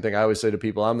know the same thing. I always say to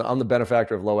people, I'm the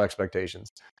benefactor of low expectations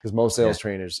because most sales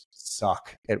trainers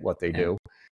suck at what they do.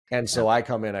 And so I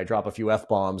come in, I drop a few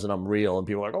F-bombs and I'm real. And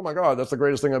people are like, oh my God, that's the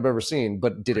greatest thing I've ever seen.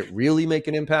 But did it really make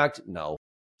an impact? No.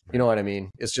 You know what I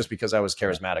mean? It's just because I was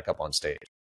charismatic up on stage.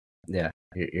 Yeah.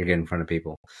 You're getting in front of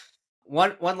people.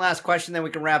 One last question, then we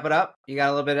can wrap it up. You got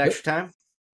a little bit of extra time?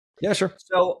 Yeah, sure.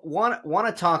 So want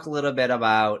to talk a little bit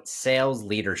about sales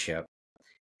leadership.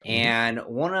 And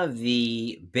one of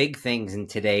the big things in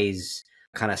today's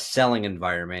kind of selling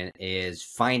environment is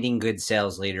finding good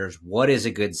sales leaders. What does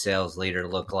a good sales leader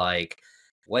look like?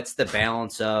 What's the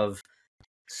balance of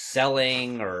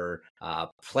selling or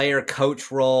player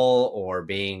coach role, or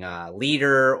being a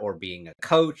leader, or being a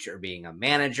coach, or being a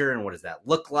manager? And what does that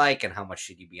look like? And how much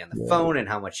should you be on the phone? And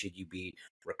how much should you be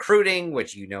recruiting,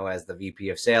 which, as the VP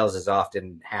of sales is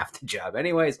often half the job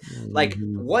anyways. Like,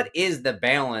 what is the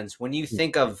balance when you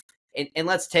think of, and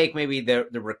let's take maybe the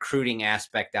recruiting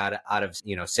aspect out of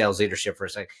sales leadership for a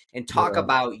second, and talk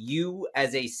about you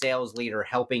as a sales leader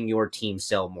helping your team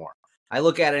sell more. I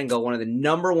look at it and go, one of the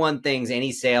number one things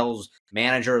any sales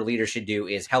manager or leader should do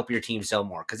is help your team sell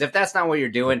more. Because if that's not what you're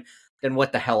doing, then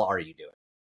what the hell are you doing?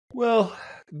 Well,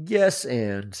 yes,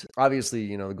 and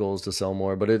obviously, the goal is to sell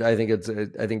more, but I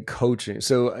think coaching.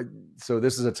 So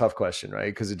this is a tough question, right?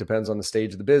 Because it depends on the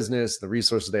stage of the business, the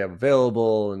resources they have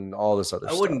available, and all this other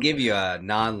stuff. I wouldn't give you a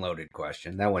non-loaded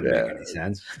question. That wouldn't make any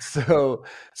sense. So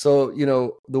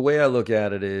the way I look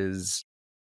at it is,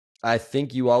 I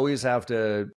think you always have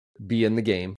to be in the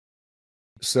game.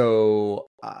 So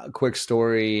quick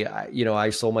story, I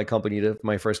sold my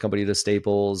first company to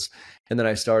Staples, and then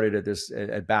I started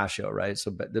at Basho, right?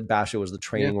 So the Basho was the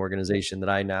training organization that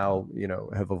I now,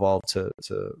 have evolved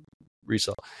to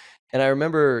resell. And I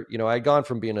remember, I'd gone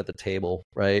from being at the table,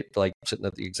 right? Like sitting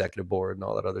at the executive board and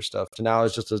all that other stuff, to now I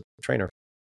was just a trainer.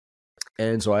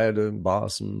 And so I had to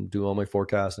boss and do all my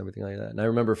forecasts and everything like that. And I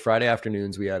remember Friday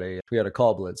afternoons, we had a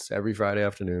call blitz. Every Friday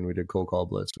afternoon, we did cold call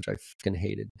blitz, which I fucking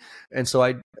hated. And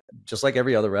so just like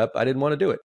every other rep, I didn't want to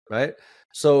do it, right?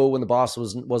 So when the boss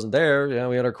wasn't there,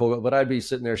 we had our cold, but I'd be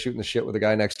sitting there shooting the shit with the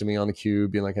guy next to me on the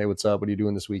cube, being like, hey, what's up? What are you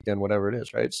doing this weekend? Whatever it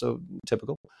is, right? So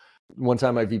typical. One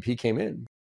time my VP came in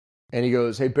and he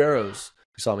goes, hey, Barrows.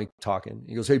 He saw me talking.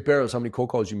 He goes, hey, Barrows, how many cold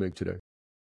calls you make today?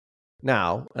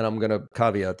 Now, and I'm going to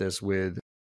caveat this with,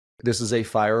 this is a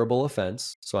fireable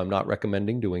offense, so I'm not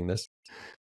recommending doing this.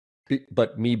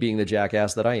 But me being the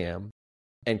jackass that I am,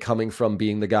 and coming from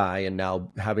being the guy and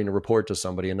now having to report to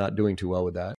somebody and not doing too well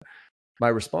with that, my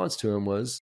response to him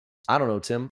was, I don't know,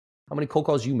 Tim, how many cold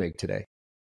calls you make today?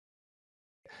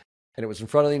 And it was in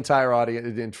front of the entire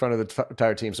audience, in front of the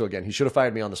entire team. So again, he should have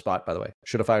fired me on the spot, by the way.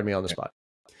 Should have fired me on the spot.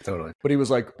 Totally. But he was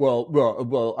like, well,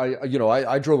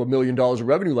 I drove $1 million of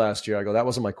revenue last year. I go, that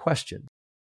wasn't my question.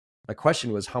 My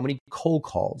question was, how many cold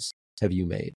calls have you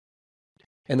made?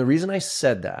 And the reason I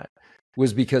said that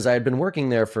was because I had been working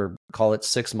there for, call it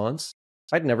 6 months.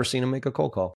 I'd never seen him make a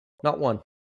cold call. Not one.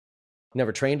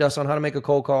 Never trained us on how to make a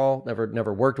cold call.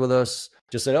 Never worked with us.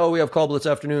 Just said, oh, we have call blitz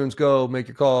afternoons. Go make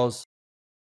your calls.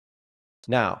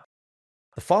 Now,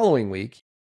 the following week,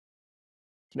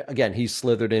 again, he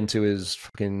slithered into his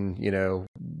fucking, room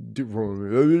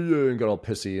and got all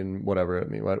pissy and whatever. I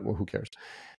mean, who cares?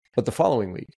 But the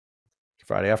following week,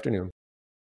 Friday afternoon,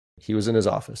 he was in his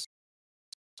office.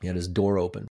 He had his door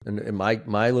open, and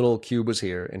my little cube was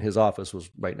here, and his office was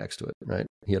right next to it, right?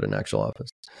 He had an actual office.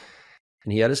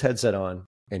 And he had his headset on,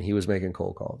 and he was making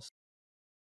cold calls.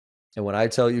 And when I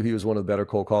tell you he was one of the better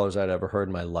cold callers I'd ever heard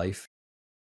in my life,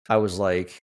 I was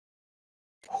like,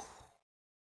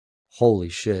 holy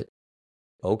shit.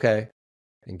 Okay.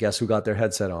 And guess who got their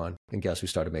headset on? And guess who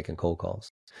started making cold calls?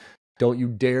 Don't you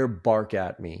dare bark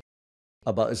at me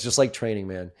about, it's just like training,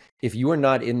 man. If you are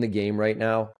not in the game right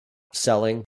now,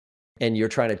 selling, and you're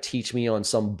trying to teach me on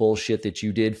some bullshit that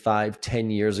you did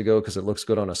 5-10 years ago because it looks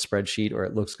good on a spreadsheet or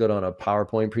it looks good on a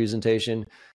PowerPoint presentation,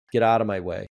 get out of my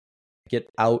way. Get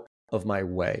out of my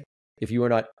way. If you are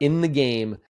not in the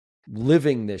game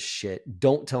living this shit,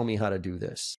 don't tell me how to do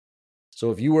this.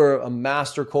 So if you were a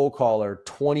master cold caller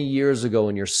 20 years ago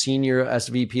and you're senior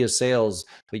SVP of sales,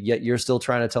 but yet you're still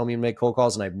trying to tell me to make cold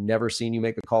calls and I've never seen you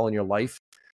make a call in your life,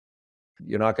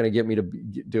 you're not going to get me to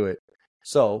do it.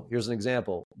 So here's an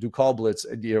example. Do call blitz.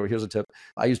 Here's a tip.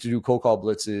 I used to do cold call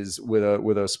blitzes with a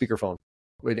speakerphone,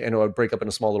 and it would break up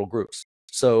into small little groups.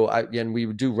 So we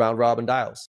would do round robin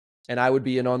dials, and I would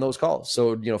be in on those calls.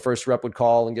 So first rep would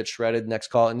call and get shredded. Next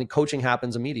call, and the coaching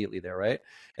happens immediately there, right?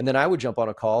 And then I would jump on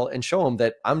a call and show them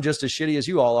that I'm just as shitty as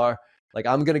you all are. Like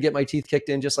I'm going to get my teeth kicked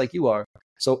in just like you are.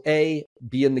 So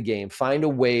be in the game. Find a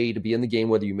way to be in the game,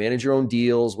 whether you manage your own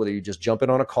deals, whether you just jump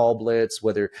in on a call blitz,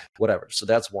 whatever. So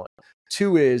that's one.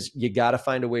 2 is you got to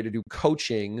find a way to do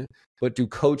coaching, but do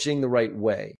coaching the right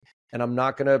way. And I'm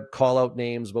not going to call out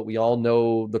names, but we all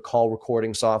know the call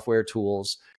recording software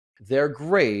tools. They're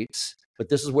great, but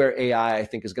this is where AI, I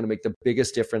think, is going to make the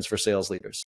biggest difference for sales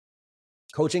leaders.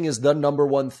 Coaching is the number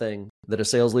one thing that a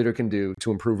sales leader can do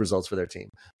to improve results for their team,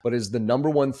 but is the number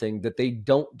one thing that they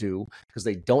don't do because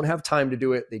they don't have time to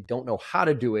do it. They don't know how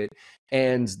to do it.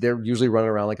 And they're usually running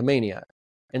around like a maniac.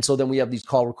 And so then we have these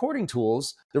call recording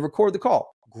tools that record the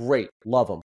call. Great. Love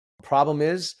them. The problem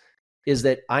is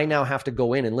that I now have to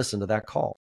go in and listen to that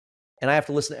call. And I have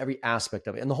to listen to every aspect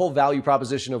of it. And the whole value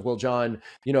proposition of, well, John,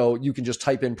 you can just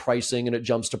type in pricing and it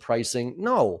jumps to pricing.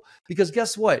 No, because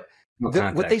guess what?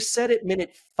 What they said at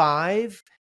minute 5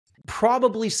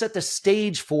 probably set the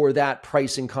stage for that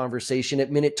pricing conversation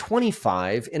at minute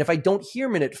 25. And if I don't hear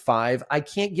minute 5, I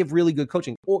can't give really good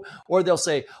coaching. Or they'll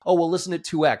say, oh, well, listen at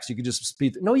 2x. You can just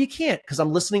speed. No, you can't, because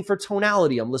I'm listening for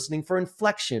tonality. I'm listening for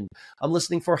inflection. I'm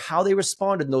listening for how they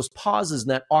responded and those pauses and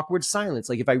that awkward silence.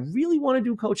 Like if I really want to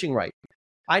do coaching right,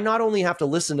 I not only have to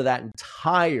listen to that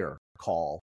entire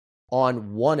call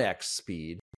on 1x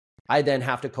speed, I then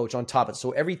have to coach on top of it.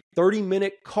 So every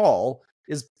 30-minute call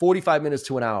is 45 minutes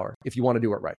to an hour if you want to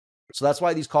do it right. So that's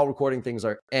why these call recording things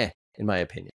are in my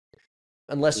opinion,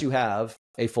 unless you have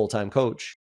a full-time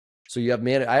coach. So you have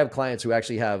I have clients who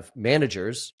actually have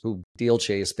managers who deal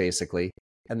chase basically,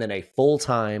 and then a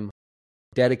full-time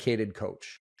dedicated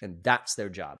coach, and that's their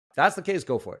job. If that's the case,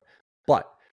 go for it. But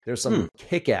there's some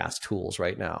kick-ass tools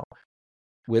right now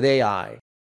with AI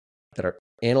that are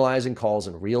analyzing calls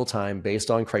in real time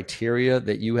based on criteria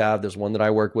that you have. There's one that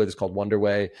I work with. It's called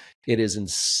Wonderway. It is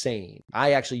insane.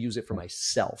 I actually use it for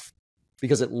myself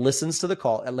because it listens to the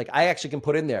call. And like I actually can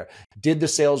put in there, did the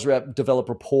sales rep develop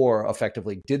rapport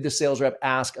effectively? Did the sales rep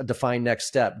ask a defined next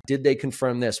step? Did they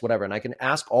confirm this? Whatever. And I can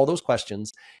ask all those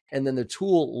questions. And then the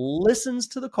tool listens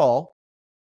to the call.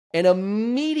 And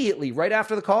immediately right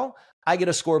after the call, I get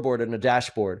a scoreboard and a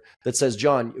dashboard that says,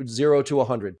 John, 0 to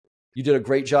 100. You did a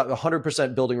great job,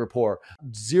 100% building rapport,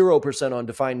 0% on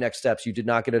defined next steps. You did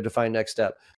not get a defined next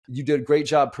step. You did a great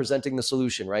job presenting the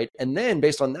solution, right? And then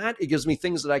based on that, it gives me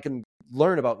things that I can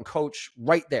learn about and coach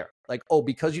right there. Like, oh,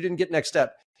 because you didn't get next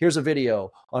step, here's a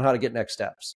video on how to get next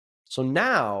steps. So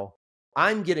now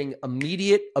I'm getting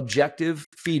immediate objective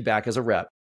feedback as a rep,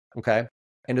 okay?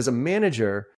 And as a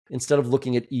manager, instead of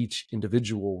looking at each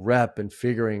individual rep and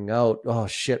figuring out, oh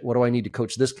shit, what do I need to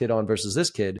coach this kid on versus this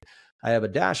kid? I have a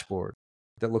dashboard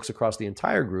that looks across the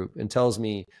entire group and tells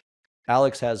me,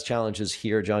 Alex has challenges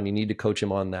here, John, you need to coach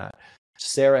him on that.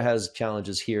 Sarah has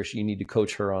challenges here, you need to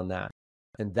coach her on that.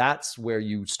 And that's where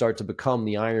you start to become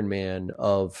the Iron Man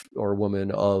of, or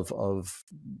woman of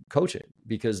coaching,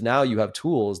 because now you have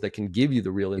tools that can give you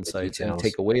the real insights and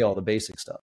take away all the basic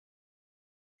stuff.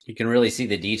 You can really see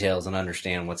the details and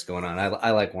understand what's going on.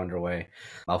 I like Wonderway.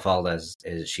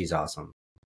 Mafalda she's awesome.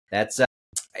 That's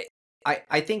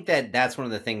I think that's one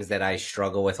of the things that I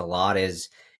struggle with a lot is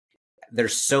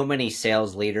there's so many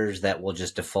sales leaders that will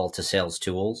just default to sales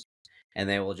tools, and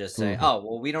they will just say, oh,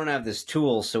 well, we don't have this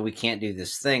tool, so we can't do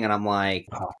this thing. And I'm like,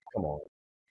 oh, come on.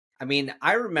 I mean,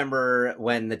 I remember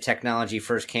when the technology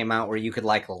first came out where you could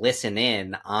like listen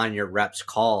in on your reps'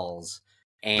 calls.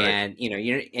 And,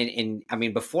 right. I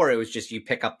mean, before it was just you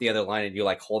pick up the other line and you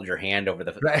like hold your hand over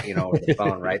the, right. Over the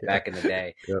phone, right? Back in the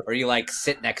day. Yep. Or you like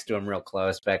sit next to him real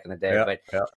close back in the day. Yep.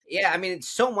 But yeah, I mean,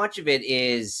 so much of it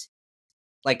is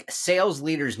like sales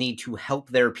leaders need to help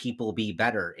their people be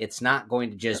better. It's not going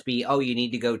to just be, oh, you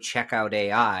need to go check out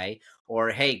AI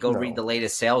or, hey, go read the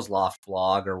latest Sales Loft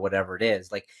blog or whatever it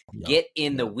is. Like get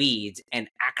in the weeds and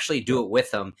actually do it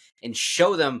with them and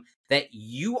show them that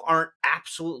you aren't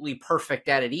absolutely perfect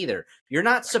at it either. You're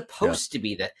not supposed to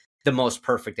be the most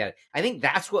perfect at it. I think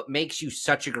that's what makes you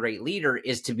such a great leader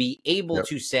is to be able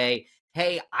to say,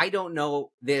 hey, I don't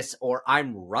know this, or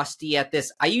I'm rusty at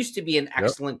this. I used to be an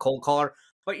excellent cold caller,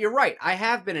 but you're right. I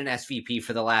have been an SVP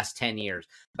for the last 10 years,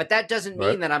 but that doesn't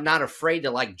mean that I'm not afraid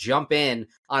to like jump in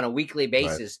on a weekly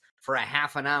basis for a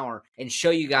half an hour and show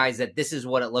you guys that this is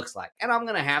what it looks like. And I'm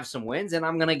going to have some wins and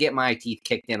I'm going to get my teeth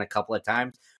kicked in a couple of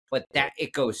times. But that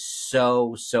it goes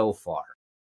so far.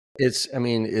 It's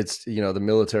the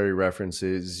military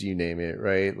references, you name it,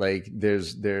 right? Like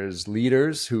there's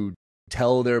leaders who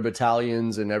tell their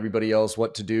battalions and everybody else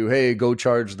what to do. Hey, go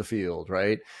charge the field,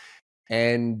 right?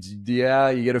 And you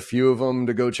get a few of them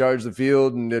to go charge the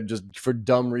field and just for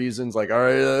dumb reasons, like, all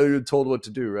right, you're told what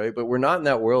to do, right? But we're not in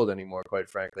that world anymore, quite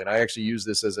frankly. And I actually use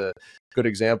this as a good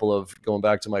example of going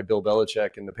back to my Bill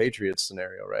Belichick and the Patriots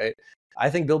scenario, right? I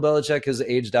think Bill Belichick has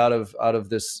aged out of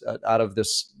the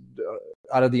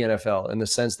NFL in the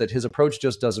sense that his approach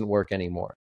just doesn't work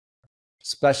anymore,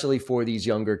 especially for these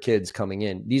younger kids coming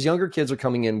in. These younger kids are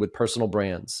coming in with personal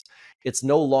brands. It's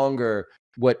no longer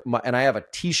and I have a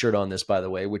T-shirt on this, by the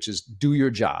way, which is "Do your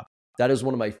job." That is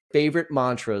one of my favorite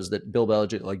mantras that Bill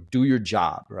Belichick, like, do your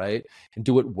job, right, and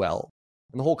do it well.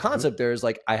 And the whole concept there is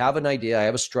like, I have an idea, I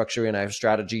have a structure, and I have a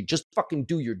strategy. Just fucking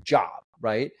do your job,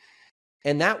 right?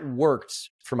 And that worked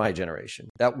for my generation.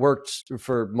 That worked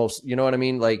for most, you know what I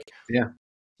mean? Like,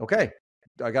 okay,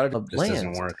 I got to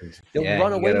land. They'll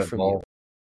run away from you.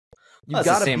 You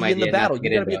got to be in the battle. You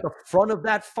got to be at the front of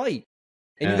that fight.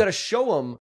 And you got to show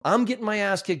them, I'm getting my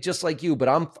ass kicked just like you, but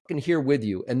I'm fucking here with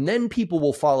you. And then people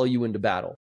will follow you into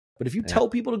battle. But if you tell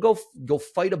people to go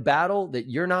fight a battle that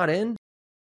you're not in,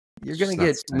 you're going to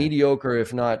get mediocre,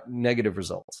 if not negative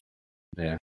results.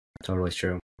 Yeah, totally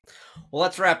true. Well,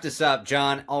 let's wrap this up,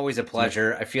 John. Always a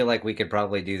pleasure. I feel like we could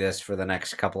probably do this for the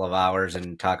next couple of hours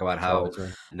and talk about how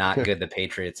not good the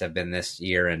Patriots have been this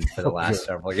year and for the last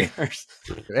several years.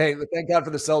 Hey, thank God for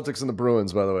the Celtics and the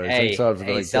Bruins, by the way.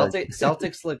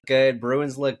 Celtics look good.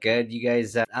 Bruins look good. You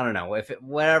guys, I don't know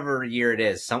whatever year it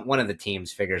is, one of the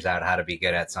teams figures out how to be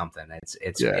good at something.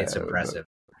 It's impressive.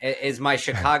 As my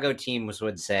Chicago teams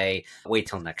would say, wait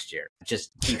till next year.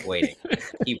 Just keep waiting.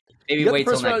 Maybe wait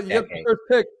till next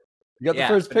decade. You got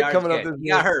the first pick coming up. He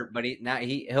got hurt, but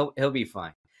he'll be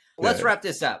fine. Let's wrap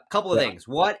this up. Couple of things.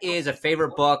 What is a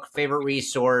favorite book, favorite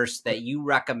resource that you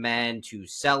recommend to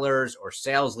sellers or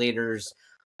sales leaders?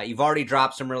 You've already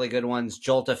dropped some really good ones.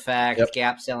 Jolt Effect,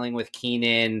 Gap Selling with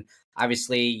Keenan,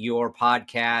 obviously your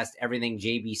podcast, Everything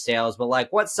JB Sales. But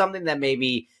like, what's something that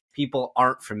maybe people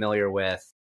aren't familiar with?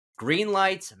 Green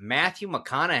Lights, Matthew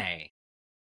McConaughey.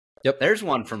 Yep. There's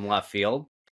one from left field.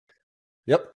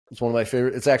 Yep. It's one of my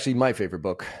favorite. It's actually my favorite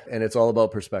book, and it's all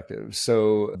about perspective.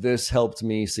 So this helped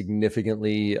me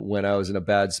significantly when I was in a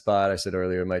bad spot. I said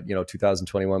earlier,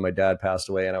 2021, my dad passed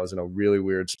away, and I was in a really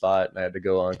weird spot, and I had to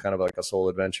go on kind of like a soul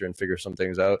adventure and figure some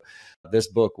things out. This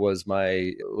book was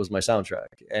my soundtrack,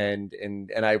 and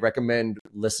I recommend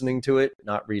listening to it,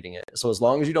 not reading it. So as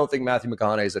long as you don't think Matthew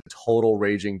McConaughey is a total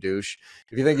raging douche,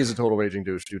 if you think he's a total raging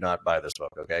douche, do not buy this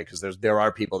book, okay? Because there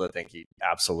are people that think he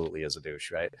absolutely is a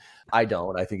douche, right? I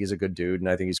don't. I think he's a good dude, and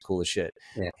I think he's cool as shit.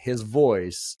 Yeah. His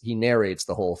voice, he narrates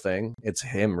the whole thing. It's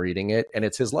him reading it, and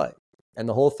it's his life. And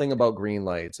the whole thing about green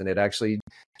lights, and it actually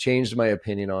changed my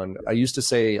opinion on, I used to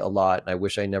say a lot, and I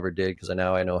wish I never did, because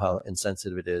now I know how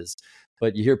insensitive it is.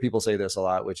 But you hear people say this a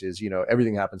lot, which is,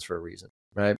 everything happens for a reason,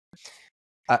 right?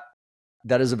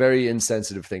 That is a very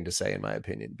insensitive thing to say, in my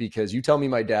opinion, because you tell me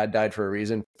my dad died for a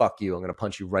reason, fuck you, I'm going to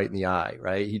punch you right in the eye,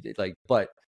 right? He did,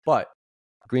 but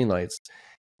green lights,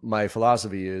 my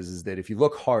philosophy is that if you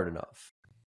look hard enough,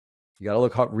 you got to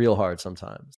look real hard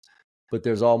sometimes, but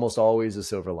there's almost always a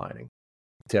silver lining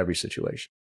to every situation.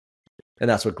 And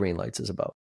that's what green lights is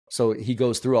about. So he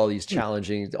goes through all these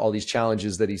challenges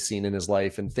that he's seen in his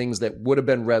life, and things that would have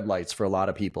been red lights for a lot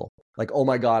of people. Like, oh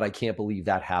my God, I can't believe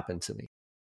that happened to me.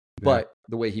 Yeah. But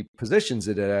the way he positions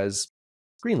it as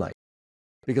green light,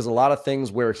 because a lot of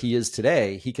things where he is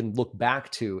today, he can look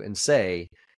back to and say,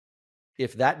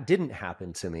 if that didn't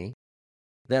happen to me,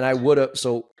 then I would have.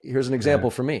 So here's an example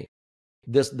for me.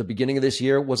 The beginning of this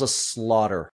year was a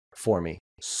slaughter for me.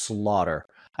 Slaughter.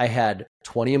 I had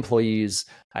 20 employees.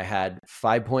 I had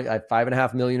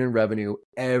 $5.5 million in revenue.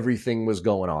 Everything was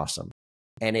going awesome.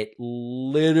 And it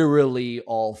literally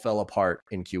all fell apart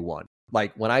in Q1.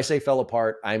 Like, when I say fell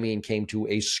apart, I mean came to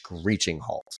a screeching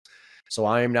halt. So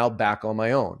I am now back on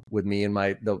my own with me and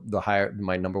my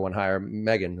number one hire,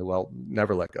 Megan, who I'll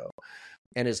never let go.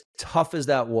 And as tough as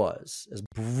that was, as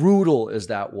brutal as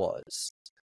that was,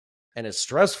 and as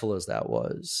stressful as that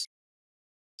was,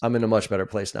 I'm in a much better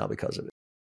place now because of it.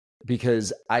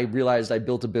 Because I realized I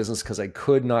built a business because I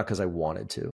could, not because I wanted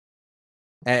to.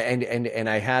 And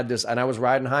I had this, and I was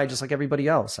riding high just like everybody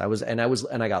else. I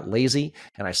got lazy,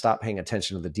 and I stopped paying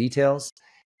attention to the details,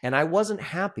 and I wasn't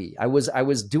happy. I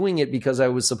was doing it because I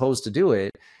was supposed to do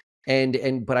it.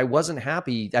 But I wasn't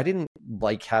happy. I didn't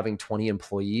like having 20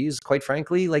 employees, quite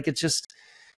frankly. Like, it's just,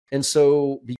 and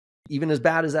so even as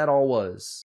bad as that all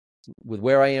was, with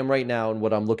where I am right now and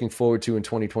what I'm looking forward to in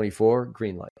 2024,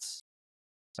 green lights,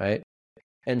 right?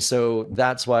 And so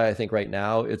that's why I think right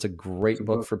now it's a great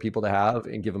book for people to have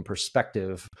and give them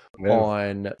perspective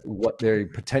on what they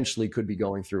potentially could be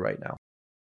going through right now.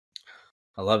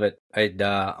 I love it.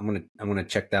 I'm gonna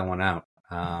check that one out.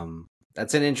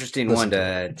 That's an interesting one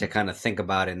to kind of think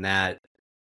about in the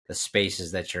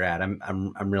spaces that you're at.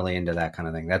 I'm really into that kind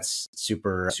of thing. That's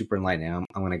super enlightening. I'm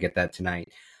gonna get that tonight.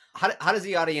 How does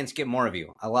the audience get more of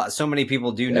you? So many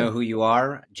people do know who you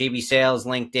are. JB Sales,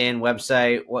 LinkedIn,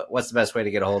 website. What's the best way to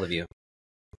get a hold of you?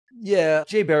 Yeah,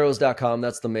 jbarrows.com.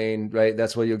 That's the main, right?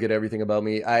 That's where you'll get everything about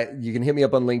me. You can hit me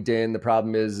up on LinkedIn. The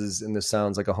problem is, and this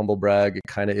sounds like a humble brag, it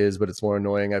kind of is, but it's more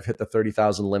annoying. I've hit the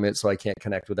 30,000 limit, so I can't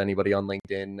connect with anybody on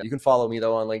LinkedIn. You can follow me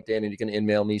though on LinkedIn, and you can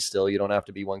email me still. You don't have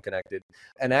to be one connected.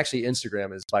 And actually,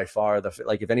 Instagram is by far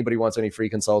if anybody wants any free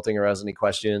consulting or has any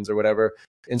questions or whatever,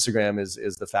 Instagram is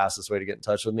the fastest way to get in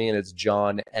touch with me. And it's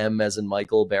John M as in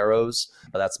Michael Barrows.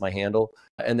 That's my handle.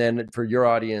 And then for your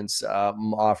audience,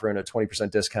 I'm offering a 20%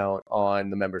 discount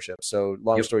on the membership. So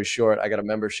long story short, I got a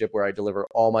membership where I deliver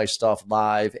all my stuff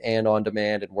live and on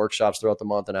demand and workshops throughout the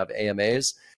month, and have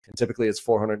AMAs. And typically it's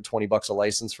 $420 a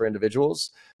license for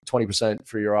individuals, 20%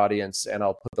 for your audience. And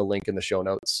I'll put the link in the show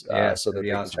notes so that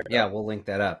they can check it out. We'll link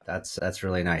that up. That's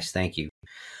really nice. Thank you.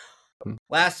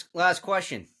 Last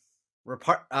question.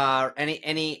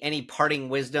 Any parting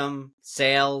wisdom,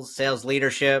 sales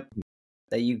leadership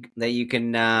that you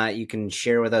can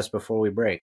share with us before we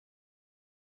break?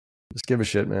 Just give a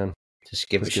shit, man. Just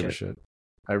give a shit.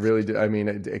 I really do. I mean,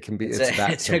 it can be. It's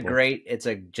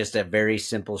just a very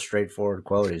simple, straightforward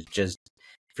quote. It's just,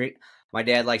 my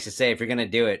dad likes to say, if you're gonna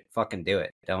do it, fucking do it.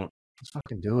 Don't just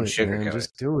fucking do it, man.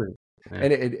 Just do it.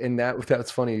 Yeah. And that's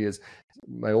funny is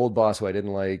my old boss, who I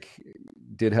didn't like,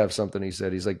 did have something he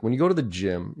said. He's like, when you go to the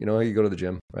gym, you know how you go to the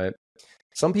gym, right?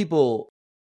 Some people,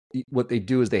 what they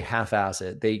do is they half-ass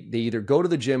it. They either go to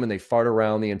the gym and they fart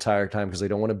around the entire time because they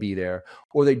don't want to be there,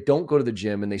 or they don't go to the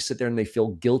gym and they sit there and they feel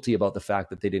guilty about the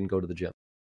fact that they didn't go to the gym.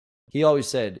 He always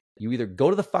said, you either go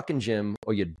to the fucking gym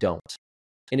or you don't.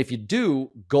 And if you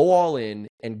do, go all in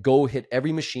and go hit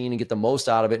every machine and get the most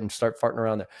out of it and start farting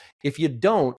around there. If you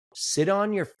don't, sit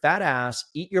on your fat ass,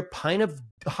 eat your pint of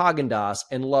Haagen-Dazs,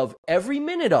 and love every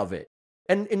minute of it.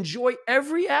 and enjoy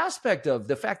every aspect of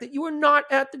the fact that you are not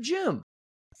at the gym.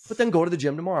 But then go to the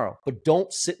gym tomorrow. But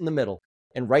don't sit in the middle.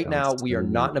 And right now, we are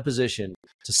not in a position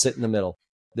to sit in the middle.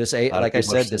 This like I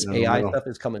said, this AI stuff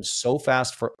is coming so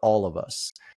fast for all of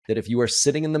us that if you are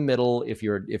sitting in the middle, if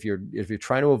you're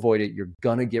trying to avoid it, you're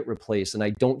gonna get replaced. And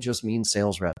I don't just mean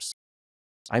sales reps.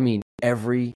 I mean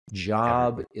every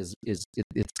job is it's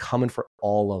coming for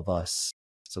all of us.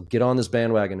 So get on this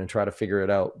bandwagon and try to figure it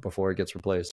out before it gets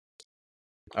replaced.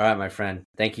 All right, my friend.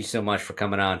 Thank you so much for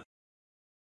coming on.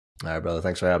 All right, brother.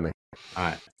 Thanks for having me. All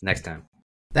right. Next time.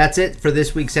 That's it for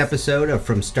this week's episode of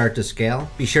From Start to Scale.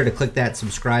 Be sure to click that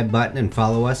subscribe button and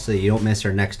follow us so you don't miss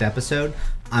our next episode.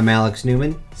 I'm Alex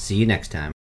Newman. See you next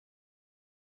time.